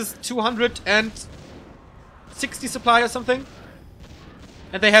 This is 260 supply or something,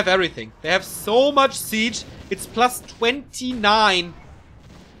 and they have everything. They have so much siege. It's plus 29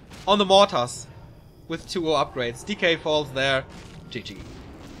 on the mortars. With 2-0 upgrades. DK falls there. GG.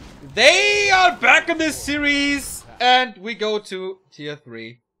 They are back in this series. And we go to tier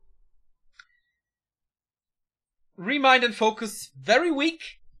 3. Remind and Focus very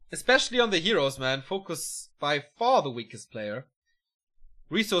weak. Especially on the heroes, man. Focus by far the weakest player.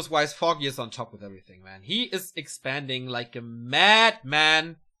 Resource wise, Foggy is on top with everything, man. He is expanding like a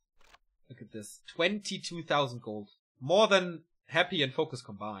madman. Look at this. 22,000 gold. More than Happy and Focus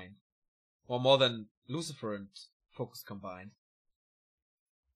combined. Or more than Lucifer and Focus combined.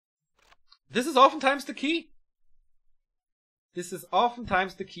 This is oftentimes the key. This is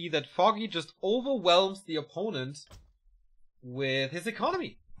oftentimes the key, that Foggy just overwhelms the opponent with his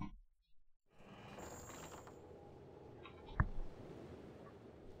economy.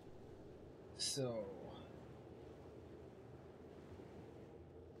 So...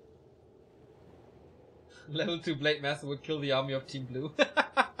 Level 2 Blade Master would kill the army of Team Blue.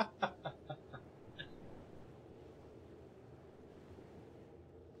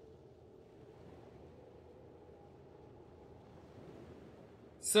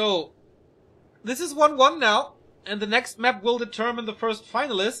 So, this is 1-1 now, and the next map will determine the first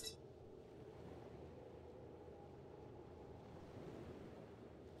finalist.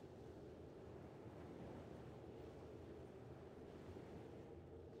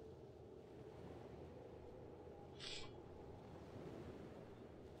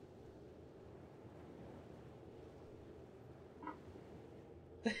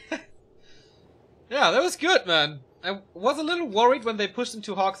 Yeah, that was good, man. I was a little worried when they pushed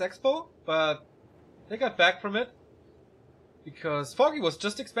into Hawks Expo, but they got back from it. Because Foggy was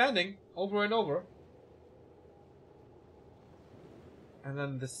just expanding over and over. And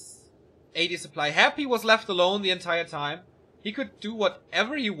then this 80 supply. Happy was left alone the entire time. He could do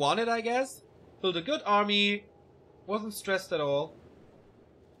whatever he wanted, I guess. Built a good army. Wasn't stressed at all.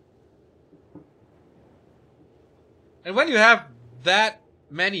 And when you have that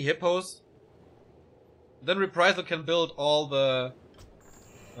many hippos, then Reprisal can build all the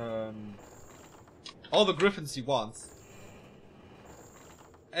griffins he wants.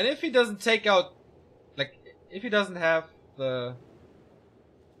 And if he doesn't take out, like, If he doesn't have the...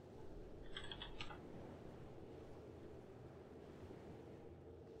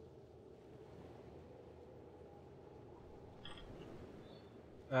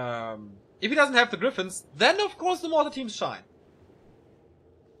 if he doesn't have the Griffins, then of course the mortar teams shine.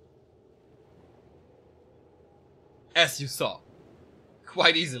 As you saw.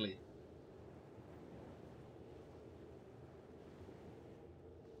 Quite easily.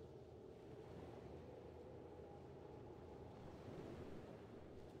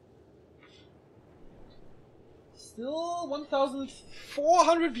 Still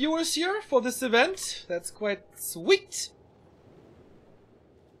 1,400 viewers here for this event. That's quite sweet.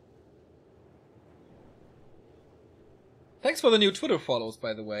 Thanks for the new Twitter follows,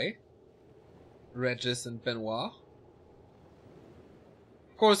 by the way. Regis and Benoit.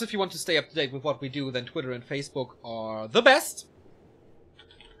 Of course, if you want to stay up to date with what we do, then Twitter and Facebook are the best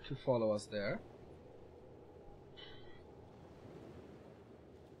to follow us there.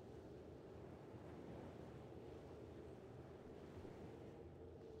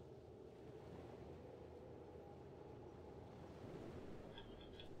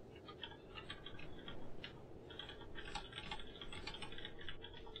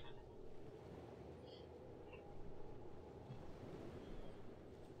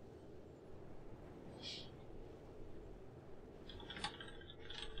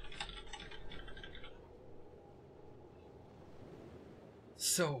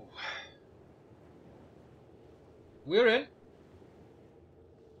 So, we're in.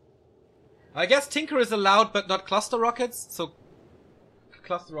 I guess Tinker is allowed, but not cluster rockets, so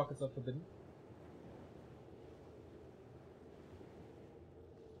cluster rockets are forbidden.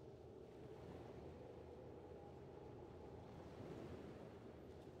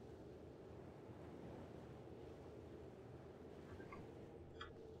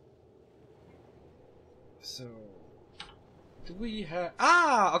 So... do we have...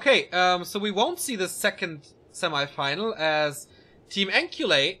 ah, okay, so we won't see the second semi-final as Team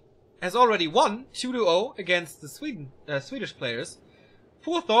Enculate has already won 2-0 against the Swedish players.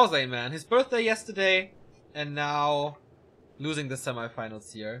 Poor Thorzane, man. His birthday yesterday, and now losing the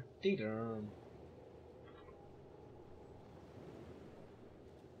semi-finals here. Darn.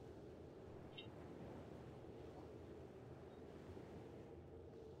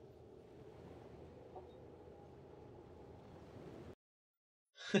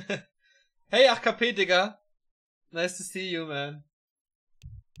 Hey, AKP, Digga. Nice to see you, man.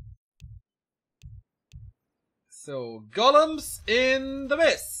 So, Golems in the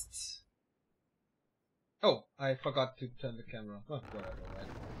mist. Oh, I forgot to turn the camera. Oh, whatever, right?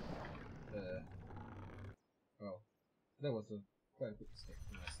 Oh, that was quite a good mistake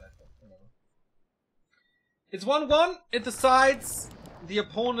from my side, but whatever. It's 1-1. It decides the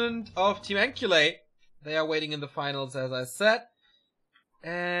opponent of Team Enculate. They are waiting in the finals, as I said.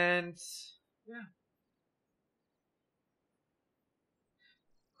 And yeah,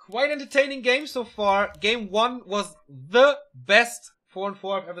 quite entertaining game so far. Game 1 was the best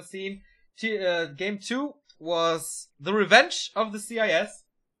 4-4 I've ever seen. Game 2 was the revenge of the CIS.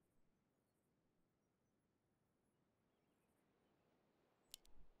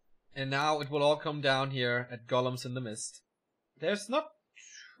 And now it will all come down here at Golems in the Mist. There's not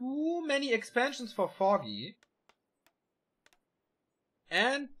too many expansions for Foggy.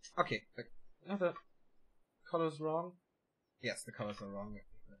 And, okay, are the colors wrong? Yes, the colors are wrong.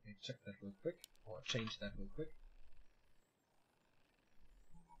 Let me check that real quick, or change that real quick.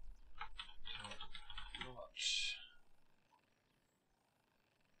 Watch.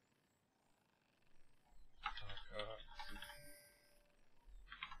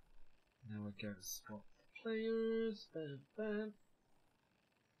 Now I gotta swap the players. Bam, bam.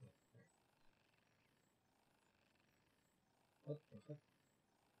 What the fuck?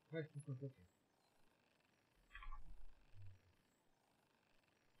 Why is this not working?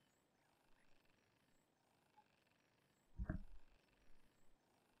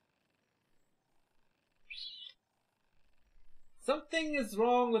 Something is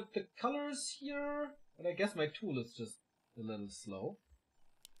wrong with the colors here, but I guess my tool is just a little slow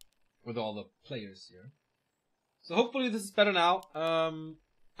with all the players here. So hopefully this is better now.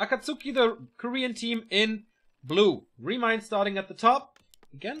 Akatsuki, the Korean team in blue. Remind starting at the top.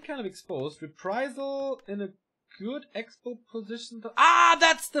 Again, kind of exposed. Reprisal in a good expo position. Ah,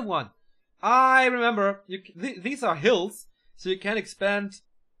 that's the one! I remember. These are hills, so you can expand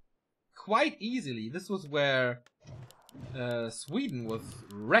quite easily. This was where Sweden was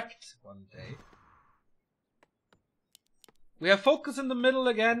wrecked one day. We have Focus in the middle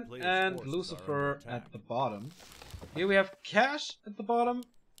again, and Lucifer at the bottom. Here we have Cash at the bottom.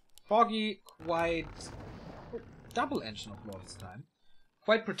 Foggy quite double engine of law this time.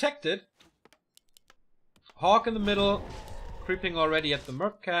 Quite protected. Hawk in the middle, creeping already at the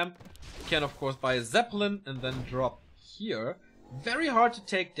Merc camp. Can of course buy a Zeppelin and then drop here. Very hard to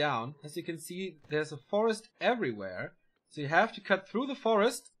take down. As you can see, there's a forest everywhere. So you have to cut through the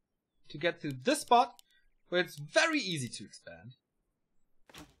forest to get to this spot where it's very easy to expand.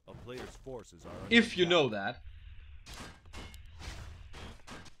 A player's forces are If you know that.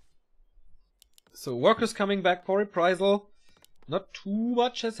 So workers coming back for Reprisal. Not too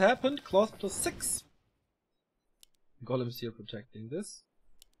much has happened. Claws +6. Golems here protecting this.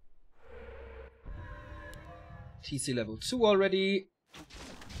 TC level 2 already.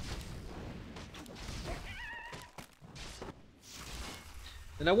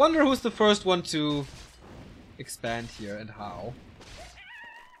 And I wonder who's the first one to expand here and how.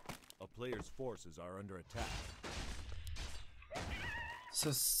 A player's forces are under attack.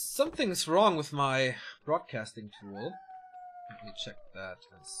 So something's wrong with my broadcasting tool. Let me check that.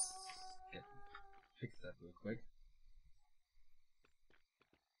 Let's fix that real quick.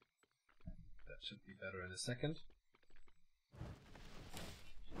 That should be better in a second.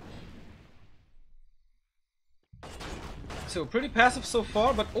 So pretty passive so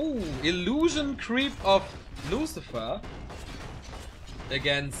far, but oh, illusion creep of Lucifer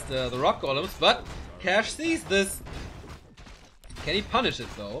against the rock golems, but Cash sees this. Can he punish it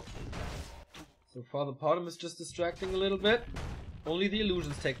though? So far the bottom is just distracting a little bit. Only the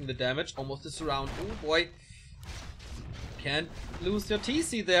illusion's taking the damage. Almost a surround. Oh boy. Can't lose your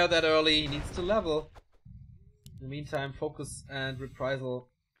TC there that early. He needs to level. In the meantime, Focus and Reprisal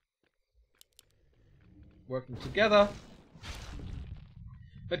working together.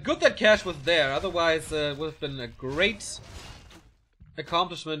 But good that Cash was there. Otherwise it would have been a great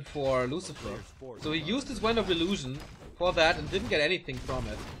accomplishment for Lucifer. So he used his Wand of Illusion for that and didn't get anything from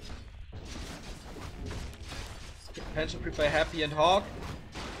it. Pension creep by Happy and Hawk.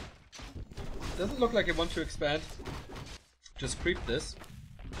 Doesn't look like I want to expand. Just creep this.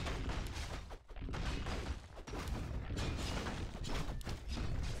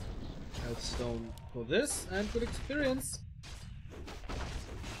 Healthstone for this and good experience.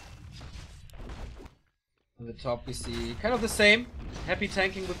 On the top we see kind of the same. Happy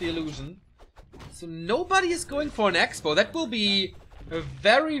tanking with the illusion. So nobody is going for an Expo. That will be a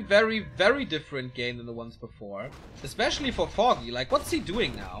very, very, very different game than the ones before. Especially for Foggy. Like, what's he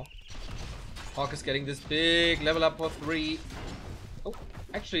doing now? Hawk is getting this big level up for 3. Oh,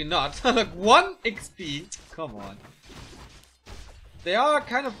 actually not. Like 1 XP. Come on. They are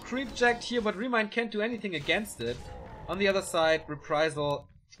kind of creep jacked here, but Remind can't do anything against it. On the other side, Reprisal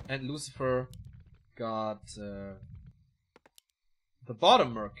and Lucifer got the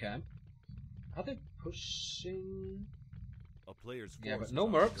bottom Merc camp. Are they pushing? A player's yeah, but forces no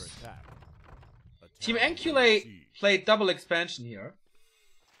are under Mercs. attack. Team Attack Ancule C. played double expansion here.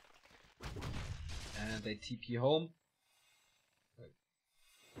 And they TP home.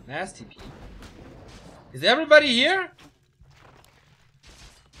 Mass TP. Is everybody here?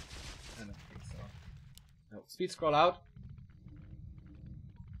 I don't think so. No, speed scroll out.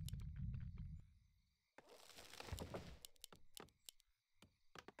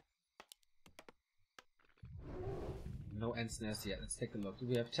 No end snares yet. Let's take a look. Do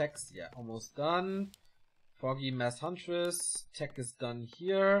we have text? Yeah, almost done. Foggy Mass Huntress. Tech is done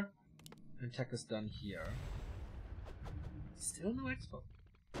here. And tech is done here. Still no expo.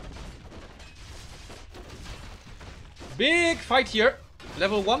 Big fight here.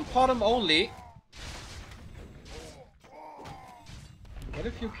 Level 1 bottom only. Get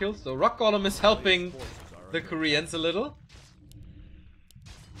a few kills though. Rock Golem is helping the Koreans a little.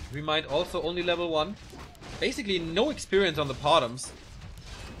 Remind also only level 1. Basically no experience on the bottoms.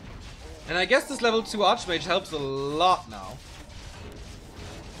 And I guess this level 2 Archmage helps a lot now.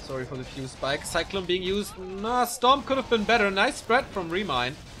 Sorry for the few spikes. Cyclone being used. Nah, Storm could have been better. Nice spread from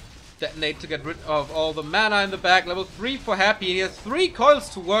Remind. Detonate to get rid of all the mana in the back. Level 3 for Happy. And he has 3 coils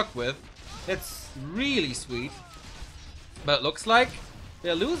to work with. It's really sweet. But it looks like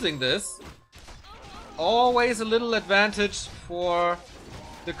they're losing this. Always a little advantage for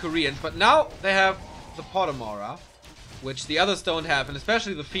the Koreans. But now they have the Potamora, which the others don't have, and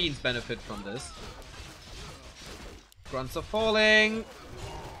especially the Fiends benefit from this. Grunts are falling.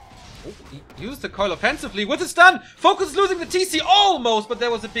 Oh, he used the coil offensively with a stun. Focus losing the TC almost, but there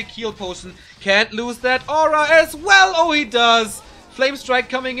was a big heal potion. Can't lose that aura as well. Oh, he does. Flame Strike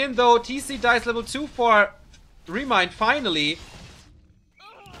coming in though. TC dies level 2 for Remind finally.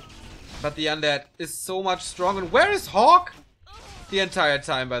 But the Undead is so much stronger. And where is Hawk? The entire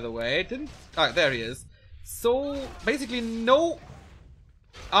time, by the way. Ah, there he is. So basically no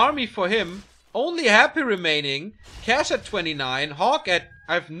army for him. Only Happy remaining. Cash at 29. Hawk at,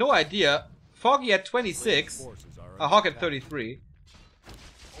 I have no idea. Foggy at 26. Hawk at 33.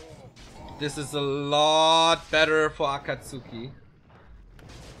 This is a lot better for Akatsuki.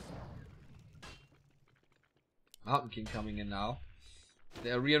 Mountain King coming in now.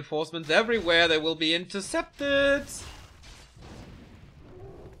 There are reinforcements everywhere. They will be intercepted.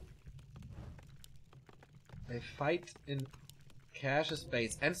 They fight in Cash's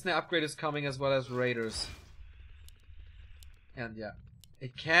base. Ensnare upgrade is coming as well as Raiders. And yeah,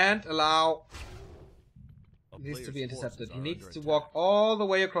 it can't allow these to be intercepted. He needs to walk all the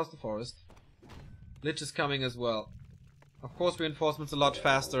way across the forest. Lich is coming as well. Of course, reinforcements a lot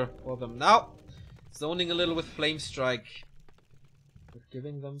faster for them. Now, zoning a little with Flame Strike. But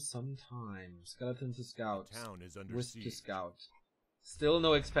giving them some time. Skeleton to scout. Risk to scout. Still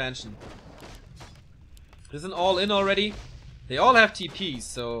no expansion. Isn't all in already? They all have TPs,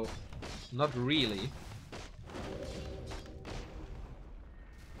 so not really.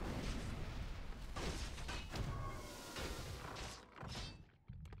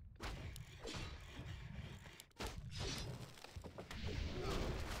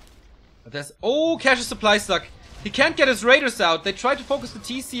 But there's... Oh, Cash's supply stuck. He can't get his Raiders out. They try to focus the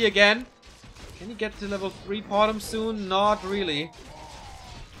TC again. Can he get to level 3 bottom soon? Not really.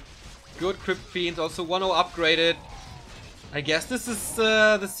 Good Crypt Fiends, also 1-0 upgraded. I guess this is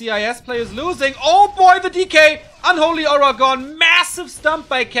the CIS players losing. Oh boy, the DK! Unholy Aura gone. Massive stump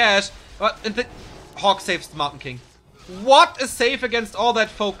by Cash. And the Hawk saves the Mountain King. What a save against all that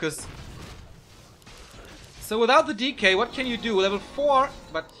focus. So without the DK, what can you do? Level 4,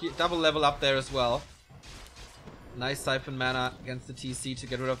 but double level up there as well. Nice Siphon mana against the TC to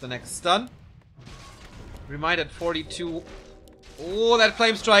get rid of the next stun. Remind at 42. Oh, that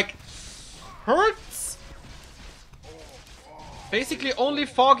Flame Strike hurts. Basically only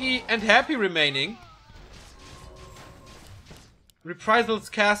Foggy and Happy remaining. Reprisal's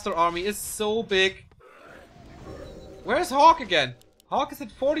caster army is so big. Where's Hawk again? Hawk is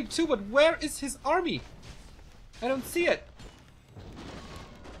at 42, but where is his army? I don't see it.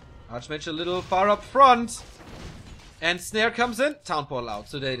 Archmage a little far up front. And Snare comes in. Town Portal out,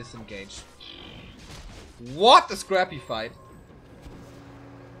 so they disengage. What a scrappy fight.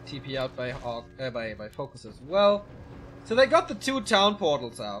 TP out by Hawk, by Focus as well. So they got the 2 Town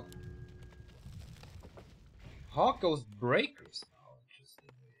Portals out. Hawk goes Breakers now,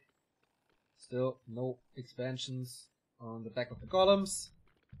 interestingly. Still no expansions on the back of the columns.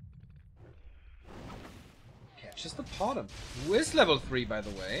 Catches the bottom. Who is level 3, by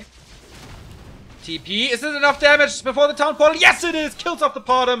the way? TP, is it enough damage before the Town Portal? Yes it is! Kills off the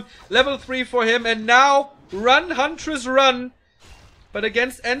bottom. Level 3 for him, and now run, Huntress, run! But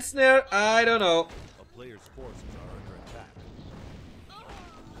against Ensnare, I don't know. A player's forces are under attack.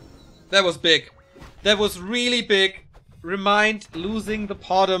 That was big. That was really big. Remind losing the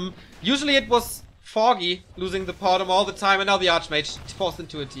bottom. Usually it was Foggy losing the bottom all the time, and now the Archmage forced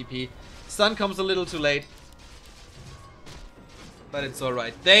into a TP. Sun comes a little too late. But it's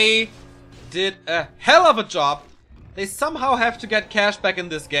alright. They did a hell of a job. They somehow have to get Cash back in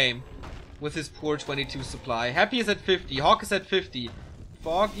this game with his poor 22 supply. Happy is at 50. Hawk is at 50.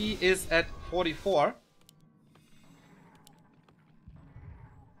 Foggy is at 44.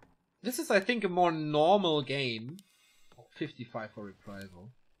 This is, I think, a more normal game. 55 for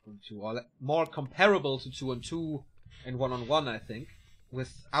Reprisal. Or more comparable to 2-on-2 and 1-on-1, I think.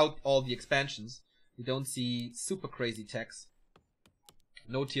 Without all the expansions. We don't see super crazy techs.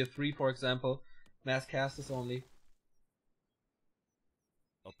 No tier 3, for example. Mass casters only.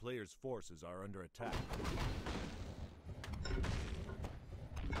 A player's forces are under attack.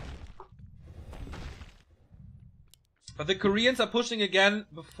 But the Koreans are pushing again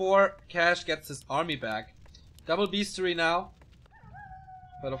before Cash gets his army back. Double Beastery now.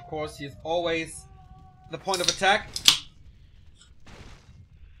 But of course he is always the point of attack.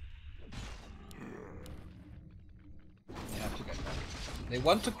 They have to get back. They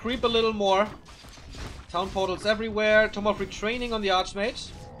want to creep a little more. Town portals everywhere. Tome of Retraining on the Archmage.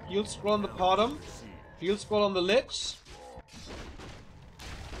 Field Scroll on the bottom. Field Scroll on the Lich.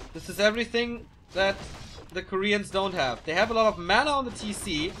 This is everything that the Koreans don't have. They have a lot of mana on the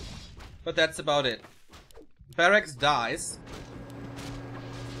TC, but that's about it. Barracks dies.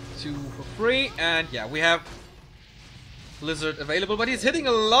 2 for free, and yeah, we have Blizzard available, but he's hitting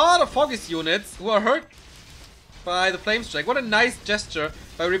a lot of Foggy's units who are hurt by the Flame Strike. What a nice gesture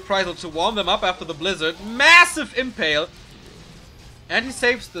by Reprisal to warm them up after the Blizzard. Massive Impale! And he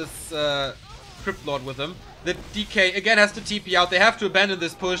saves this Crypt Lord with him. The DK again has to TP out. They have to abandon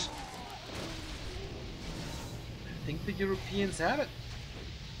this push. I think the Europeans have it.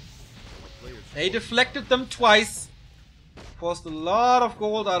 A player's They deflected them twice. Forced a lot of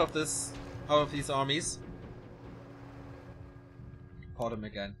gold out of these armies. Caught him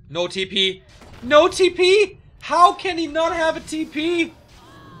again. No TP. No TP! How can he not have a TP?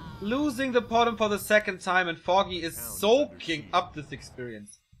 Losing the bottom for the second time, and Foggy is soaking up this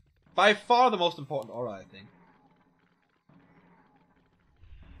experience. By far the most important aura, I think.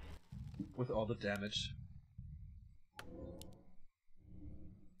 With all the damage.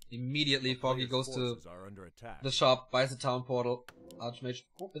 Immediately Foggy goes to the shop, buys a town portal. Archmage,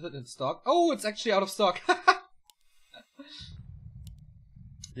 oh, is it in stock? Oh, it's actually out of stock.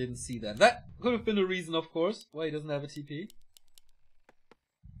 Didn't see that. That could have been a reason, of course, why he doesn't have a TP.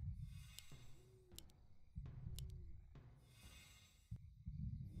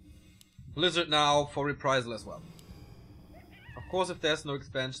 Blizzard now for Reprisal as well. Of course, if there's no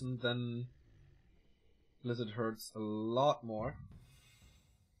expansion, then Blizzard hurts a lot more.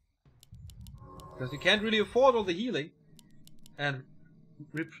 Because we can't really afford all the healing and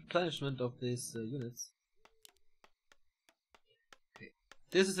replenishment of these units. Okay.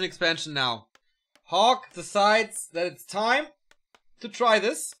 This is an expansion now. Hawk decides that it's time to try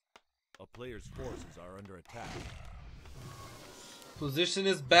this. A player's forces are under attack. Position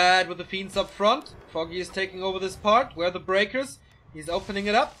is bad with the fiends up front. Foggy is taking over this part. Where are the breakers? He's opening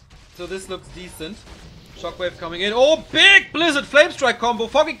it up. So this looks decent. Shockwave coming in. Oh, big Blizzard Flame Strike combo.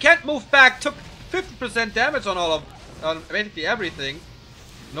 Foggy can't move back. Took 50% damage on basically everything.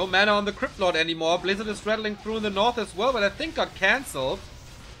 No mana on the Crypt Lord anymore. Blizzard is rattling through in the north as well, but I think got cancelled.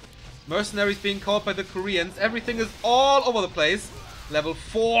 Mercenaries being called by the Koreans. Everything is all over the place. Level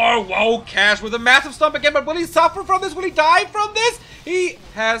 4. Whoa, Cash with a massive stomp again, but will he suffer from this? Will he die from this? He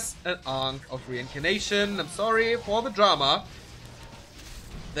has an Ankh of Reincarnation. I'm sorry for the drama.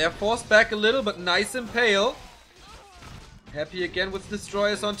 They're forced back a little, but nice Impale. Happy again with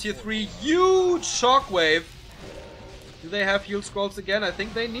Destroyers on tier 3. Huge Shockwave. Do they have heal scrolls again? I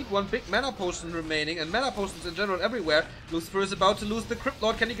think they need one big mana potion remaining, and mana potions in general everywhere. Lucifer is about to lose the Crypt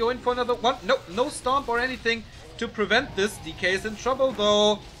Lord. Can he go in for another one? Nope, no stomp or anything to prevent this. DK is in trouble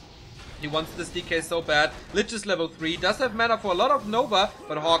though. He wants this DK so bad. Lich is level 3, does have mana for a lot of Nova,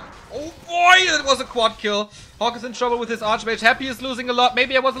 but Hawk, oh boy, that was a quad kill. Hawk is in trouble with his Archmage. Happy is losing a lot.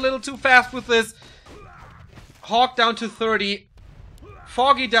 Maybe I was a little too fast with this. Hawk down to 30.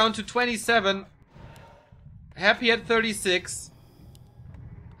 Foggy down to 27. Happy at 36.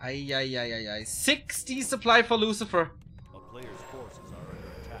 Ay. 60 supply for Lucifer. A player's forces are under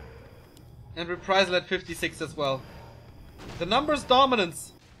attack. And Reprisal at 56 as well. The numbers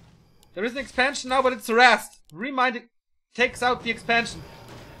dominance. There is an expansion now, but it's harassed. Remind it takes out the expansion.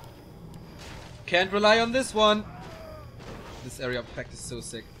 Can't rely on this one. This area of effect is so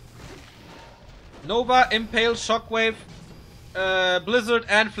sick. Nova, Impale, Shockwave, Blizzard,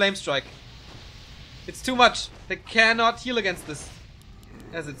 and Flame Strike. It's too much. They cannot heal against this,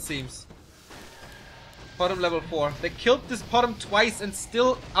 as it seems. Bottom level 4. They killed this bottom twice and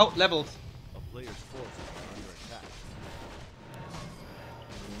still out-leveled. A player's forces are under attack.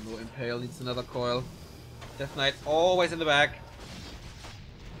 No Impale, needs another coil. Death Knight always in the back.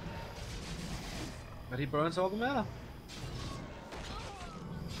 But he burns all the mana.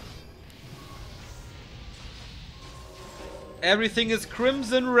 Everything is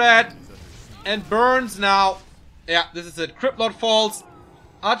crimson red and burns now. Yeah, this is it. Crypt Lord falls.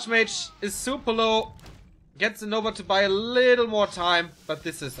 Archmage is super low. Gets the Nova to buy a little more time. But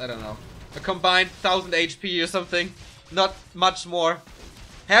this is, I don't know, a combined 1000 HP or something. Not much more.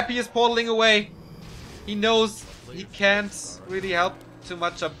 Happy is portaling away. He knows he can't really help too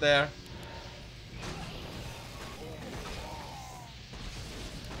much up there.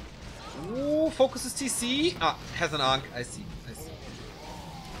 Ooh, focuses TC. Ah, has an Ankh. I see.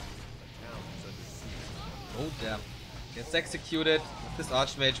 Oh damn. Gets executed. This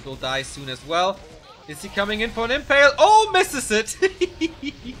Archmage will die soon as well. Is he coming in for an Impale? Oh, misses it!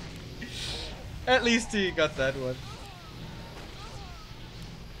 At least he got that one.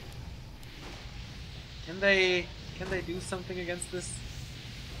 Can they do something against this?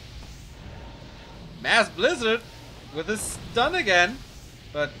 Mass Blizzard with his stun again,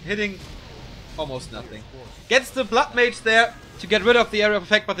 but hitting almost nothing. Gets the Blood Mage there to get rid of the area of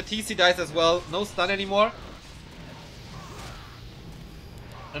effect, but the TC dies as well. No stun anymore.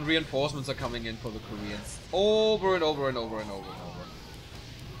 And reinforcements are coming in for the Koreans. Over and over and over and over and over.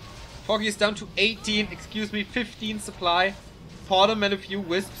 Foggy is down to 18, excuse me, 15 supply. Bottom and a few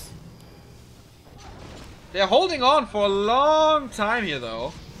wisps. They're holding on for a long time here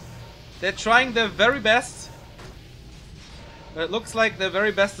though. They're trying their very best. But it looks like their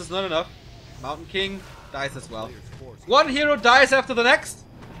very best is not enough. Mountain King dies as well. One hero dies after the next.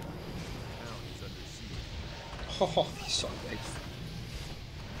 Oh, shot base.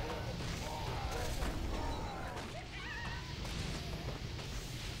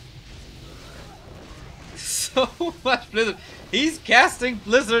 So much Blizzard. He's casting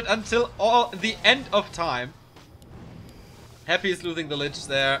Blizzard until the end of time. Happy is losing the Lich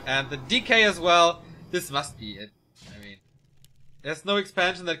there, and the DK as well. This must be it. I mean, there's no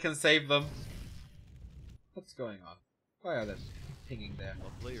expansion that can save them. What's going on? Why are they pinging there?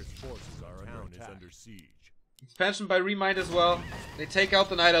 A player's forces are under siege. Expansion by Remind as well. They take out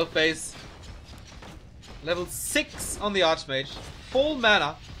the Night Elf base. Level 6 on the Archmage. Full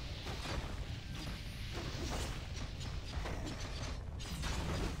mana.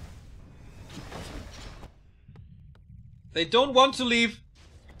 They don't want to leave,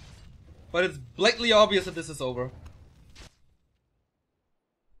 but it's blatantly obvious that this is over.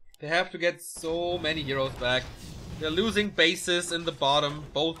 They have to get so many heroes back. They're losing bases in the bottom,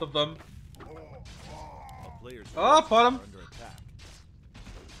 both of them. Oh, bottom.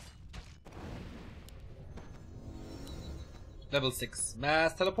 Level 6.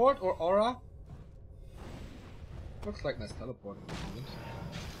 Mass teleport or aura? Looks like mass teleport at the moment.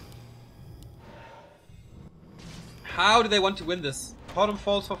 How do they want to win this? Bottom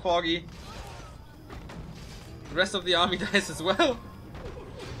falls for Foggy. The rest of the army dies as well.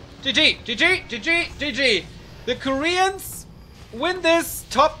 GG! GG! GG! GG! The Koreans win this.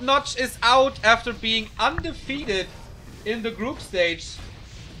 TopNotch is out after being undefeated in the group stage.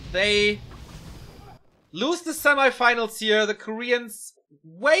 They lose the semifinals here. The Koreans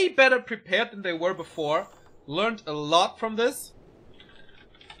way better prepared than they were before. Learned a lot from this.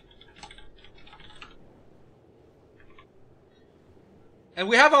 And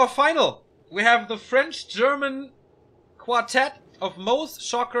we have our final. We have the French-German quartet of Mose,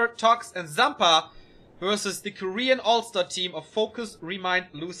 Shocker, Tox, and Zampa versus the Korean all-star team of Focus, Remind,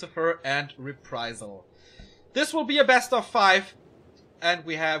 Lucifer, and Reprisal. This will be a best of 5, and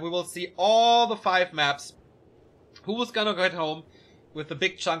we will see all the 5 maps. Who is gonna get home with the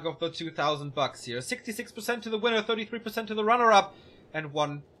big chunk of the $2,000 here? 66% to the winner, 33% to the runner-up, and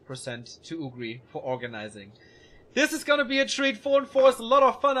 1% to Ugri for organizing. This is gonna be a treat. 4-4 is a lot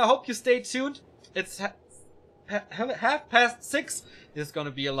of fun. I hope you stay tuned. It's half past 6. It's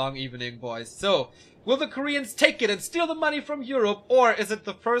gonna be a long evening, boys. So, will the Koreans take it and steal the money from Europe, or is it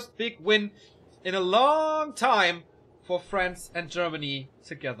the first big win in a long time for France and Germany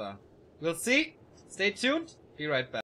together? We'll see. Stay tuned. Be right back.